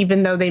same,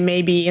 even though they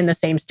may be in the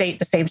same state,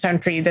 the same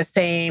country, the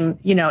same,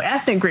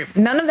 ethnic group.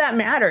 None of that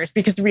matters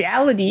because the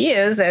reality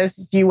is,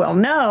 as you well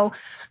know,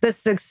 the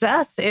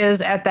success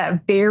is at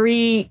that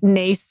very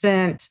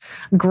nascent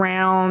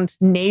ground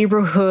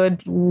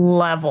neighborhood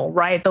level,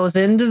 right? Those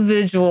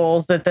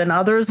individuals that then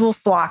others will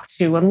flock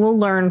to and will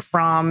learn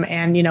from.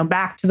 And,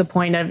 back to the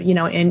point of,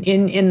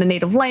 in the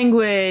native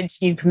language,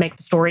 you can make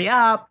the story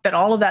up, that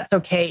all of that's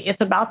okay.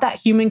 It's about that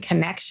human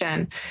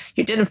connection.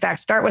 You did, in fact,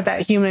 start with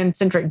that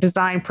human-centric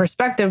design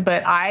perspective,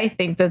 but I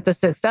think that the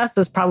success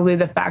is probably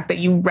the fact that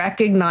you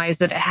recognize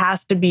that it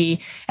has to be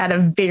at a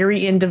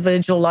very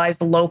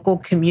individualized, local,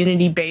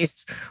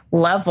 community-based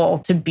level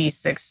to be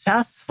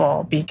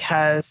successful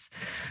because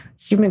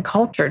human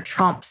culture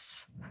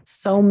trumps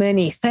so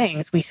many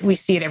things. We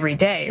see it every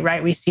day,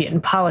 right? We see it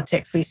in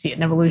politics, we see it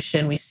in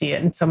evolution, we see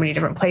it in so many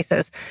different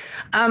places.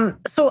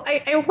 So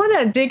I want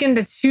to dig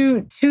into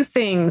two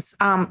things.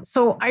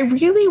 So I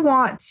really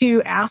want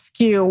to ask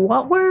you,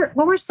 what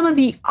were some of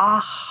the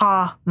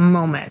aha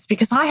moments?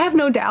 Because I have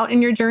no doubt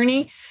in your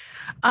journey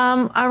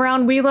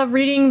around We Love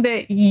Reading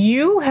that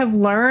you have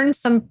learned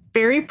some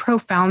very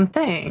profound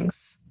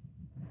things.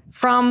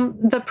 from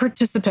the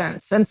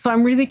participants. And so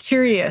I'm really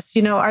curious,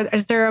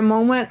 is there a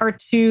moment or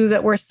two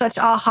that were such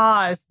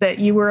ahas that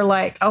you were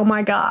like, oh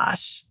my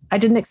gosh, I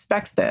didn't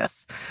expect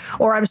this,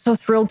 or I'm so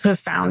thrilled to have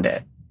found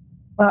it?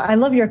 Well, I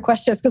love your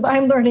questions because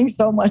I'm learning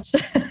so much.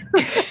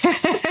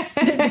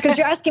 Because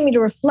you're asking me to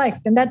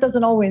reflect, and that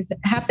doesn't always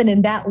happen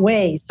in that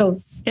way. So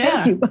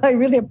thank you. I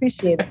really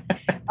appreciate it.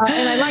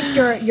 And I like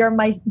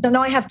so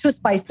now I have 2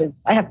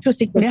 spices. I have 2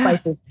 secret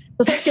spices.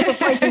 So thank you for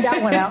pointing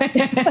that one out.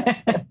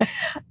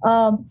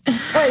 All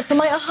right. So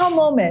my aha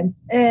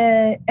moments,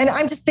 and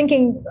I'm just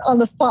thinking on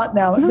the spot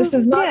now. This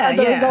is not as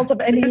a result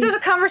of any. This is a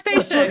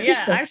conversation.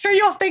 Yeah. I'm sure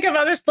you'll think of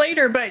others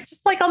later, but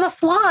just like on the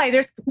fly,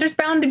 there's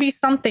bound to be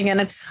something.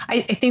 And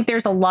I think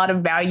there's a lot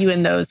of value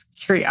in those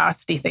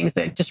curiosity things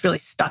that just really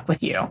stuck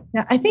with you.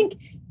 Yeah. I think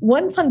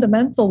one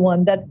fundamental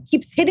one that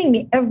keeps hitting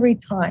me every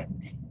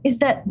time is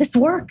that this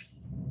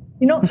works.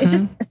 It's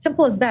just as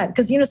simple as that.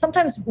 Because,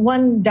 sometimes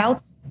one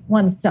doubts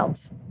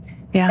oneself.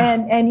 Yeah.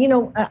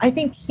 And I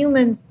think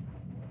humans,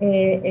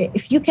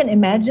 if you can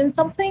imagine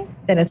something,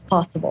 then it's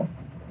possible.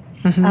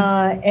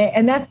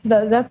 And that's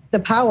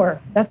the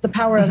power. That's the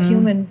power of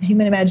human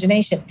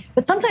imagination.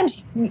 But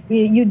sometimes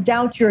you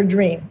doubt your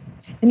dream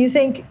and you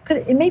think,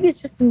 maybe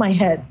it's just in my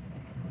head.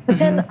 But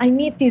then I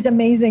meet these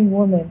amazing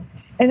women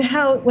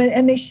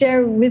and they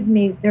share with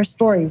me their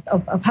stories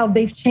of how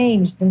they've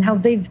changed and how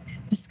they've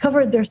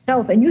discovered their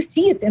self, and you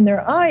see it in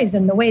their eyes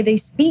and the way they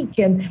speak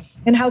and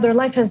how their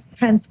life has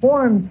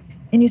transformed.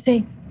 And you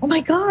say, oh my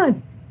God,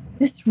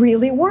 this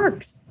really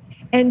works.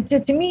 And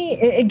to me,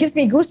 it gives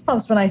me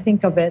goosebumps when I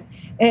think of it,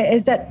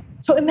 is that,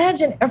 so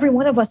imagine every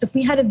one of us, if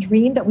we had a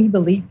dream that we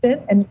believed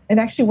in and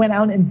actually went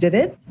out and did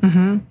it,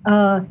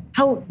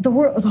 how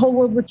the whole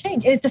world would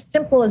change. It's as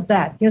simple as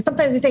that.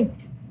 Sometimes you think,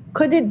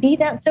 could it be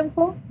that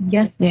simple?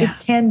 Yes, it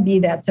can be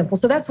that simple.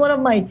 So that's one of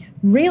my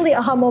really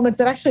aha moments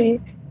that actually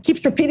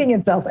keeps repeating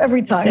itself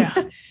every time.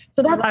 Yeah.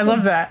 So I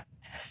love that.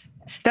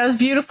 That was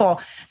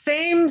beautiful.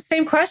 Same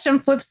question,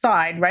 flip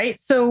side, right?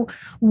 So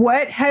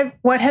what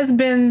has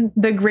been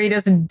the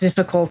greatest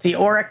difficulty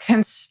or a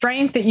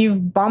constraint that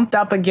you've bumped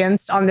up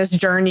against on this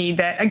journey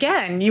that,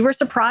 again, you were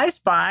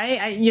surprised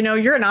by?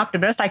 You're an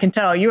optimist. I can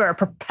tell you are a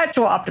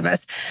perpetual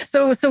optimist.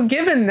 So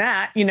given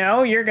that,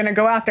 you're going to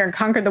go out there and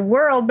conquer the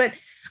world, but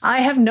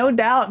I have no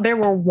doubt there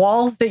were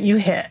walls that you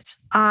hit.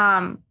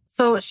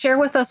 So share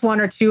with us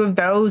one or two of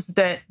those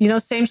that,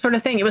 same sort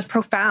of thing. It was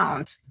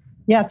profound.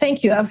 Yeah,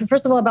 thank you.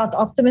 First of all, about the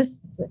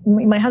optimist,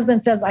 my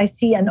husband says, I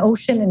see an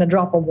ocean in a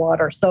drop of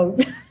water. So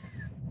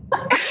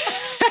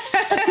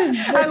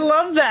I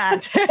love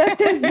that. That's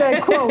his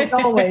quote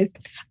always.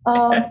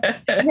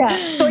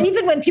 So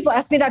even when people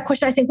ask me that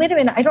question, I think, wait a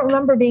minute, I don't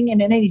remember being in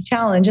any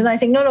challenge. And I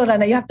think, no,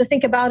 you have to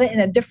think about it in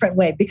a different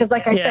way. Because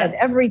like I said,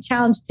 every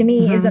challenge to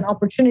me is an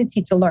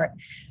opportunity to learn.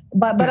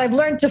 But I've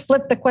learned to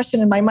flip the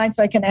question in my mind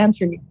so I can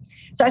answer you.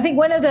 So I think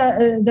one of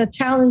the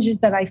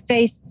challenges that I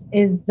faced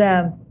is,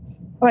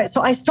 all right,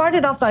 so I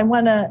started off, I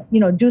want to,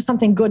 do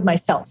something good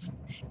myself.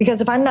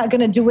 Because if I'm not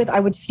going to do it, I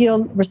would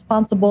feel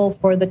responsible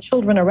for the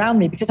children around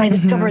me because I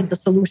discovered the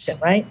solution,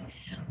 right?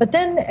 But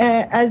then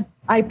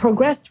as I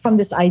progressed from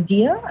this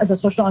idea as a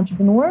social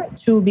entrepreneur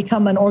to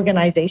become an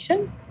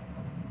organization,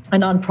 a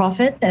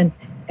nonprofit,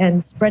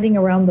 and spreading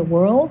around the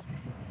world,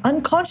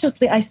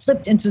 unconsciously, I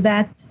slipped into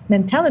that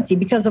mentality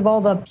because of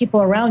all the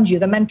people around you,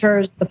 the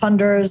mentors, the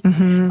funders,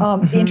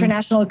 the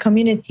international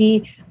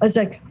community. I was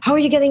like, how are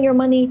you getting your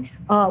money?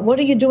 What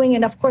are you doing?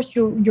 And of course,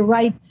 you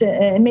write,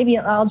 and maybe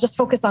I'll just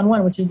focus on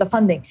one, which is the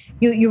funding.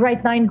 You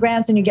write 9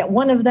 grants and you get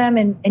one of them,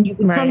 and you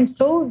become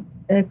so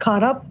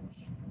caught up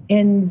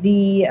in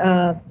these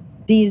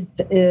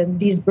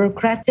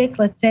bureaucratic,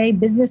 let's say,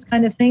 business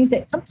kind of things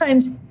that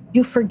sometimes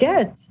you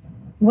forget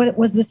what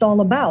was this all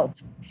about.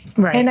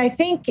 Right. And I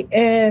think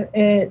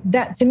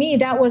that to me,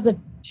 that was a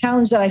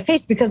challenge that I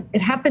faced because it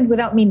happened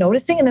without me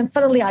noticing. And then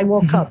suddenly I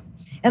woke up.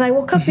 And I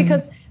woke up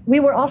because we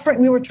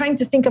were trying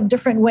to think of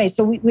different ways.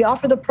 So we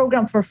offer the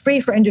program for free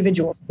for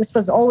individuals. This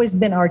has always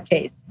been our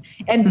case.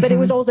 But it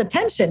was always a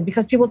tension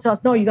because people tell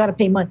us, no, you got to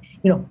pay money.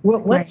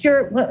 What's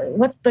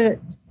the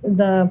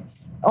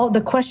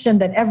question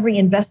that every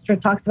investor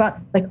talks about?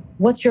 Like,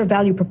 what's your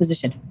value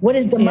proposition? What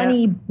is the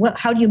money?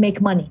 How do you make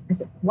money? I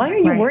said, why are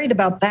you worried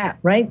about that?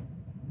 Right.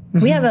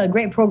 We have a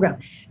great program.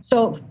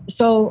 So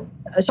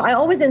I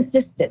always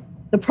insisted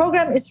the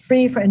program is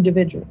free for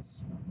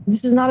individuals.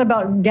 This is not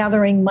about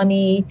gathering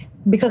money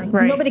because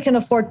nobody can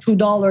afford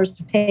 $2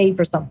 to pay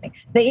for something.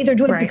 They either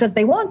do it because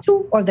they want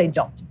to or they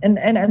don't. And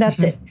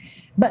that's it.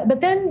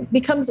 But then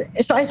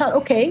so I thought,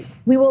 okay,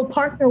 we will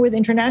partner with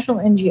international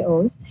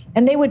NGOs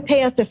and they would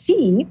pay us a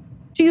fee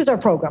to use our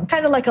program,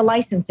 kind of like a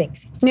licensing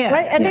fee.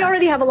 Right? And they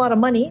already have a lot of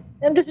money.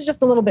 And this is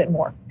just a little bit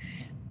more.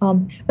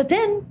 But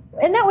then,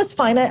 and that was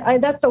fine.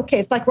 That's okay.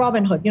 It's like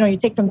Robin Hood. You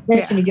take from the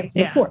rich and you give to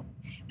the poor.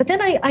 But then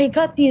I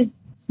got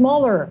these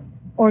smaller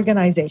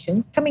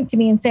organizations coming to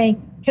me and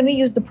saying, can we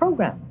use the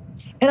program?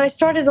 And I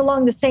started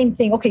along the same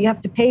thing. Okay, you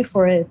have to pay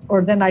for it.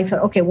 Or then I thought,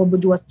 okay, we'll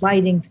do a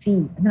sliding fee.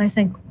 And then I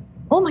think,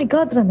 oh my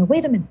God, Rana,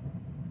 wait a minute.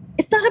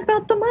 It's not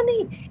about the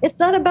money. It's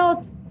not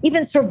about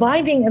even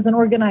surviving as an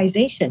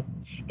organization.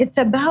 It's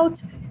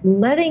about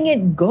letting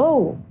it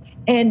go.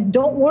 And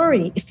don't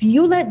worry, if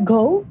you let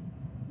go,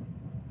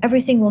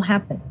 everything will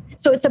happen.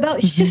 So it's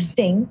about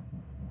shifting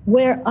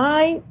where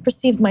I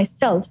perceived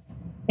myself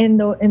in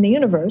the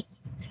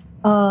universe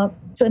to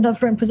a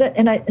different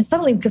position. And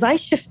suddenly, because I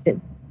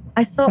shifted,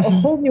 I saw a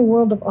whole new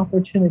world of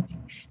opportunity.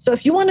 So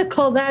if you want to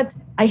call that,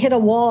 I hit a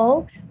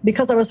wall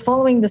because I was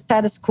following the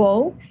status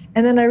quo.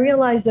 And then I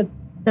realized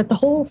that the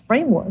whole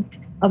framework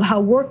of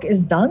how work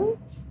is done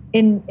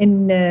in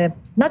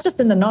not just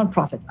in the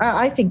nonprofit,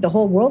 I think the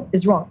whole world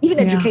is wrong. Even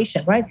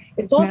education, right?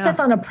 It's all set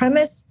on a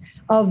premise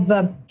of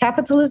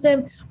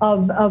capitalism,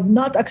 of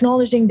not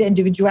acknowledging the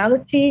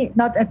individuality,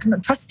 not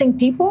trusting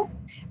people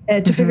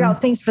to figure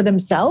out things for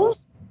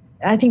themselves.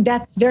 I think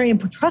that's very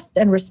important. Trust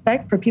and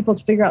respect for people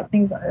to figure out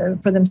things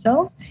for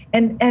themselves,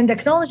 and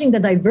acknowledging the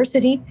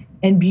diversity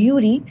and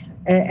beauty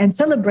and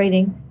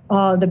celebrating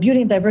the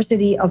beauty and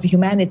diversity of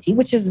humanity,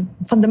 which is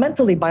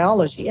fundamentally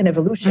biology and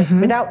evolution.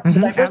 Without the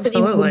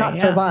diversity, we would not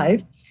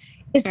survive.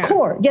 It's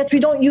core, yet we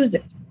don't use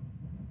it.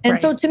 And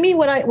so to me,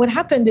 what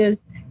happened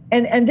is,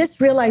 and this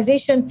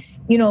realization,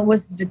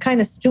 was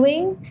kind of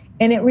stewing,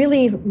 and it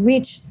really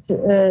reached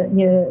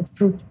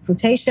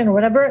fruition or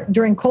whatever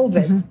during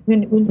COVID,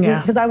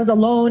 because I was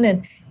alone,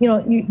 and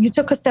you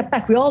took a step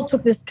back. We all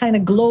took this kind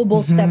of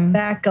global step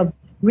back of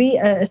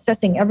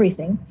reassessing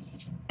everything,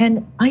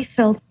 and I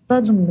felt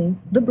suddenly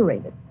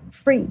liberated,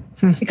 free,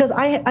 because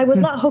I was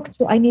not hooked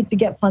to I need to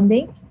get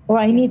funding or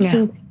I need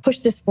to push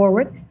this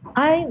forward.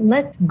 I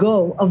let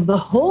go of the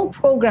whole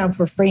program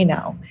for free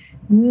now.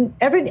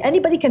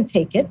 Anybody can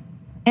take it.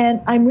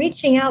 And I'm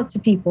reaching out to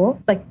people.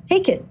 It's like,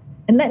 take it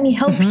and let me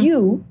help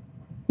you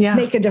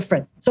make a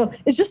difference. So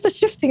it's just a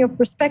shifting of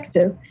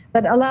perspective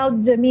that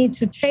allowed me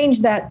to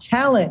change that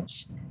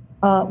challenge,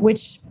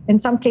 which in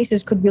some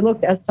cases could be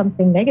looked as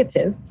something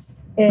negative.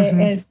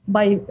 And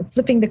by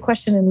flipping the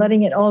question and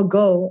letting it all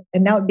go,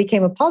 and now it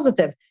became a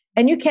positive.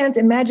 And you can't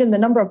imagine the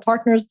number of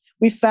partners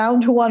we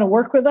found who want to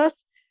work with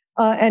us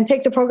and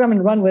take the program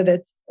and run with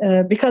it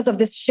because of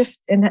this shift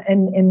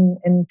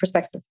in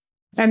perspective.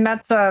 And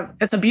it's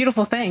a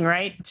beautiful thing,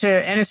 right?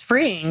 And it's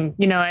freeing,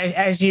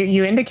 as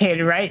you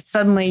indicated, right?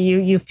 Suddenly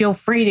you feel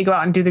free to go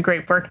out and do the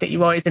great work that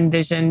you always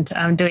envisioned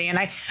doing. And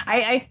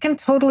I can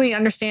totally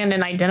understand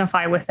and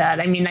identify with that.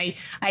 I mean, I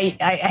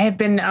have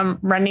been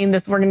running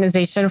this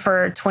organization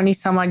for 20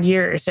 some odd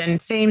years, and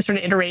same sort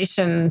of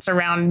iterations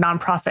around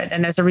nonprofit.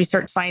 And as a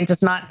research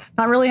scientist, not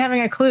really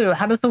having a clue,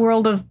 how does the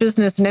world of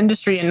business and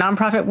industry and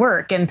nonprofit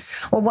work? And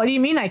well, what do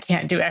you mean I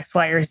can't do X,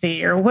 Y, or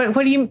Z? Or what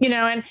do you,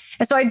 and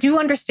so I do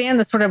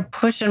understand the sort of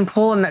push and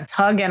pull and the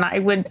tug. And I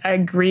would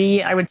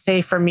agree, I would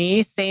say for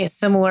me, a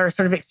similar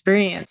sort of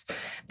experience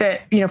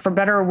that, for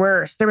better or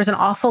worse, there was an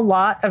awful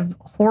lot of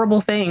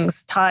horrible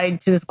things tied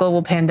to this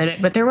global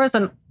pandemic, but there was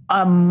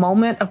a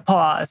moment of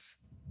pause.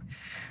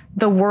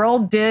 The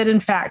world did, in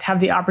fact, have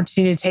the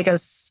opportunity to take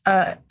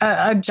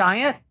a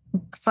giant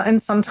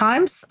and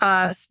sometimes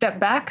step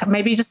back,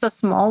 maybe just a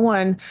small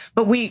one,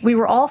 but we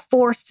were all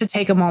forced to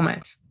take a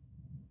moment.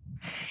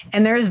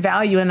 And there is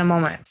value in a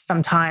moment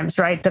sometimes,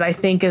 right, that I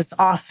think is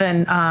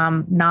often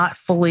not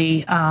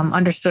fully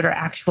understood or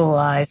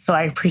actualized. So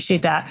I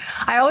appreciate that.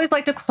 I always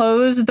like to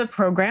close the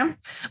program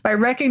by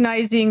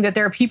recognizing that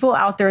there are people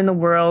out there in the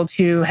world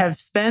who have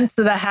spent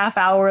the half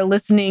hour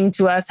listening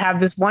to us have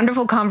this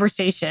wonderful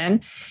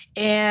conversation.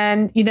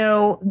 And,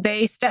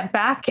 they step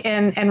back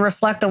and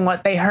reflect on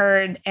what they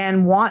heard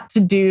and want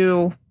to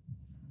do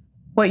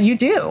what you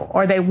do,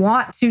 or they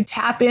want to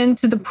tap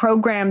into the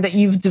program that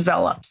you've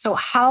developed. So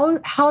how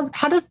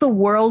does the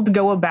world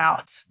go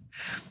about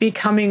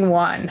becoming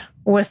one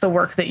with the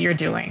work that you're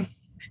doing?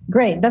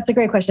 Great. That's a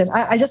great question.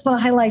 I just want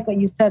to highlight what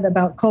you said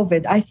about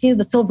COVID. I see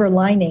the silver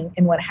lining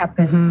in what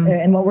happened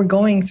and what we're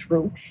going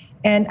through.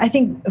 And I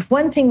think if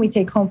one thing we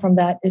take home from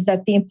that is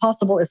that the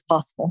impossible is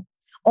possible.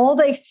 All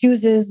the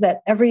excuses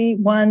that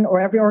everyone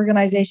or every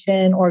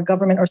organization or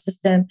government or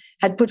system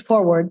had put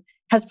forward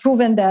has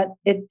proven that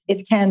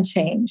it can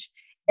change.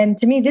 And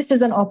to me, this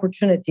is an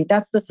opportunity.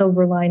 That's the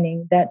silver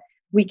lining, that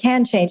we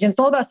can change. And it's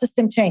all about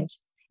system change.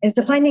 And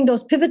it's finding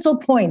those pivotal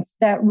points,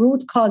 that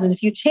root causes.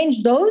 If you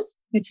change those,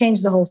 you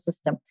change the whole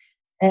system,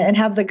 and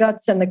have the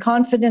guts and the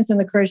confidence and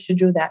the courage to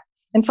do that.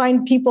 And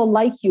find people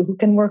like you who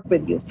can work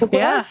with you. So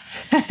for us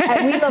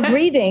at We Love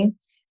Reading,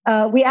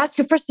 we ask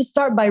you first to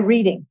start by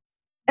reading.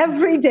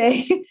 Every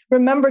day,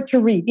 remember to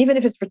read, even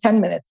if it's for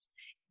 10 minutes.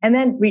 And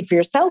then read for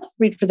yourself,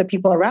 read for the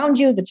people around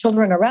you, the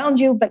children around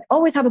you, but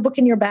always have a book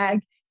in your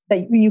bag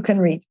that you can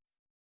read.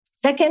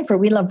 Second, for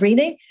We Love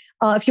Reading,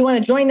 if you want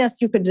to join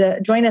us, you could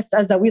join us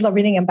as a We Love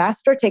Reading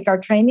ambassador, take our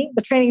training.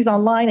 The training is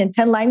online in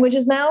 10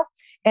 languages now.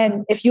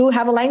 And if you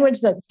have a language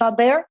that's not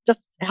there,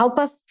 just help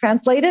us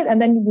translate it, and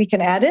then we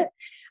can add it.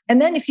 And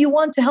then if you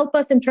want to help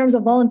us in terms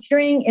of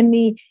volunteering in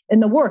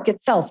the work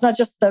itself, not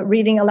just the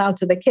reading aloud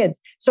to the kids.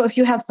 So if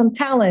you have some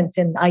talent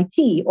in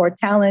IT or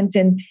talent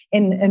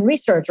in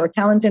research or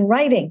talent in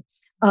writing,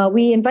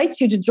 we invite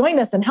you to join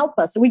us and help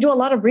us. We do a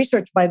lot of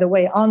research, by the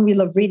way, on We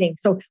Love Reading.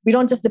 So we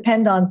don't just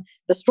depend on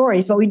the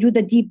stories, but we do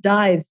the deep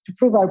dives to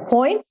prove our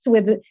points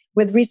with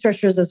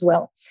researchers as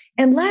well.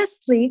 And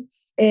lastly,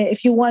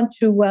 if you want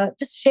to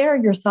just share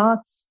your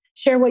thoughts,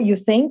 share what you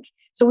think,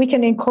 so we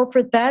can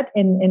incorporate that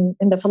in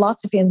the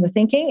philosophy and the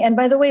thinking. And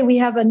by the way, we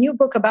have a new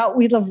book about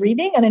We Love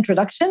Reading, an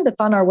introduction that's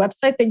on our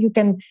website that you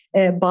can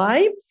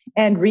buy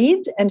and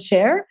read and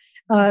share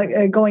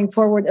going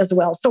forward as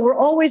well. So we're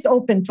always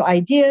open to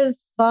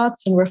ideas,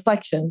 thoughts, and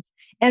reflections.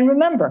 And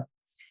remember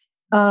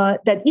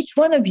that each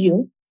one of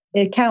you,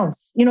 it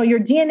counts. You know,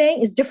 your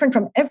DNA is different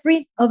from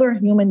every other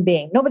human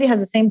being. Nobody has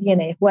the same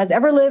DNA who has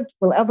ever lived,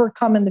 will ever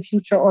come in the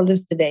future, or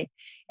lives today.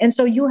 And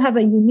so you have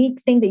a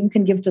unique thing that you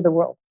can give to the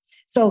world.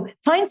 So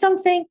find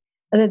something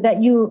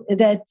that you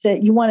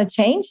want to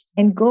change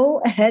and go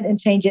ahead and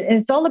change it. And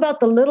it's all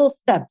about the little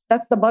steps.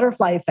 That's the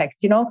butterfly effect.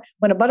 You know,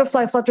 when a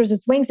butterfly flutters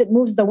its wings, it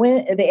moves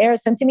the air a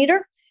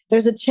centimeter.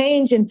 There's a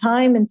change in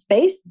time and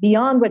space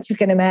beyond what you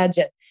can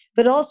imagine.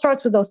 But it all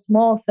starts with those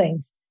small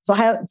things.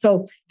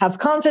 So have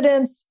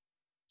confidence,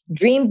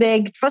 dream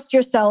big, trust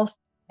yourself,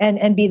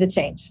 and be the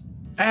change.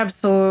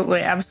 Absolutely.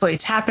 Absolutely.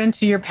 Tap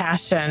into your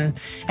passion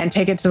and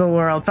take it to the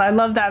world. So I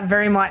love that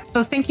very much.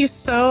 So thank you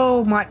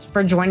so much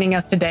for joining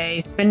us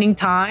today, spending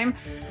time,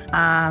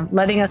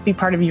 letting us be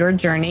part of your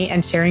journey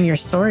and sharing your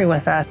story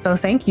with us. So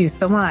thank you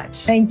so much.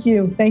 Thank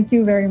you. Thank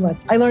you very much.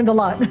 I learned a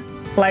lot.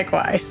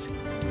 Likewise.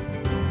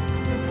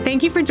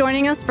 Thank you for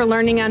joining us for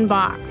Learning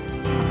Unboxed,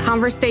 a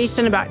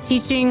conversation about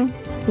teaching,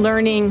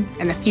 learning,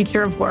 and the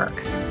future of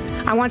work.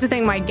 I want to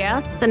thank my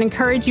guests and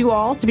encourage you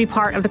all to be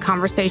part of the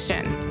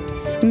conversation.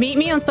 Meet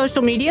me on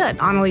social media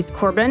at Annalise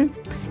Corbin,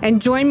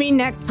 and join me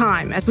next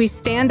time as we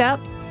stand up,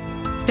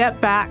 step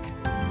back,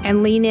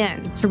 and lean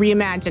in to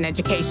reimagine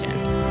education.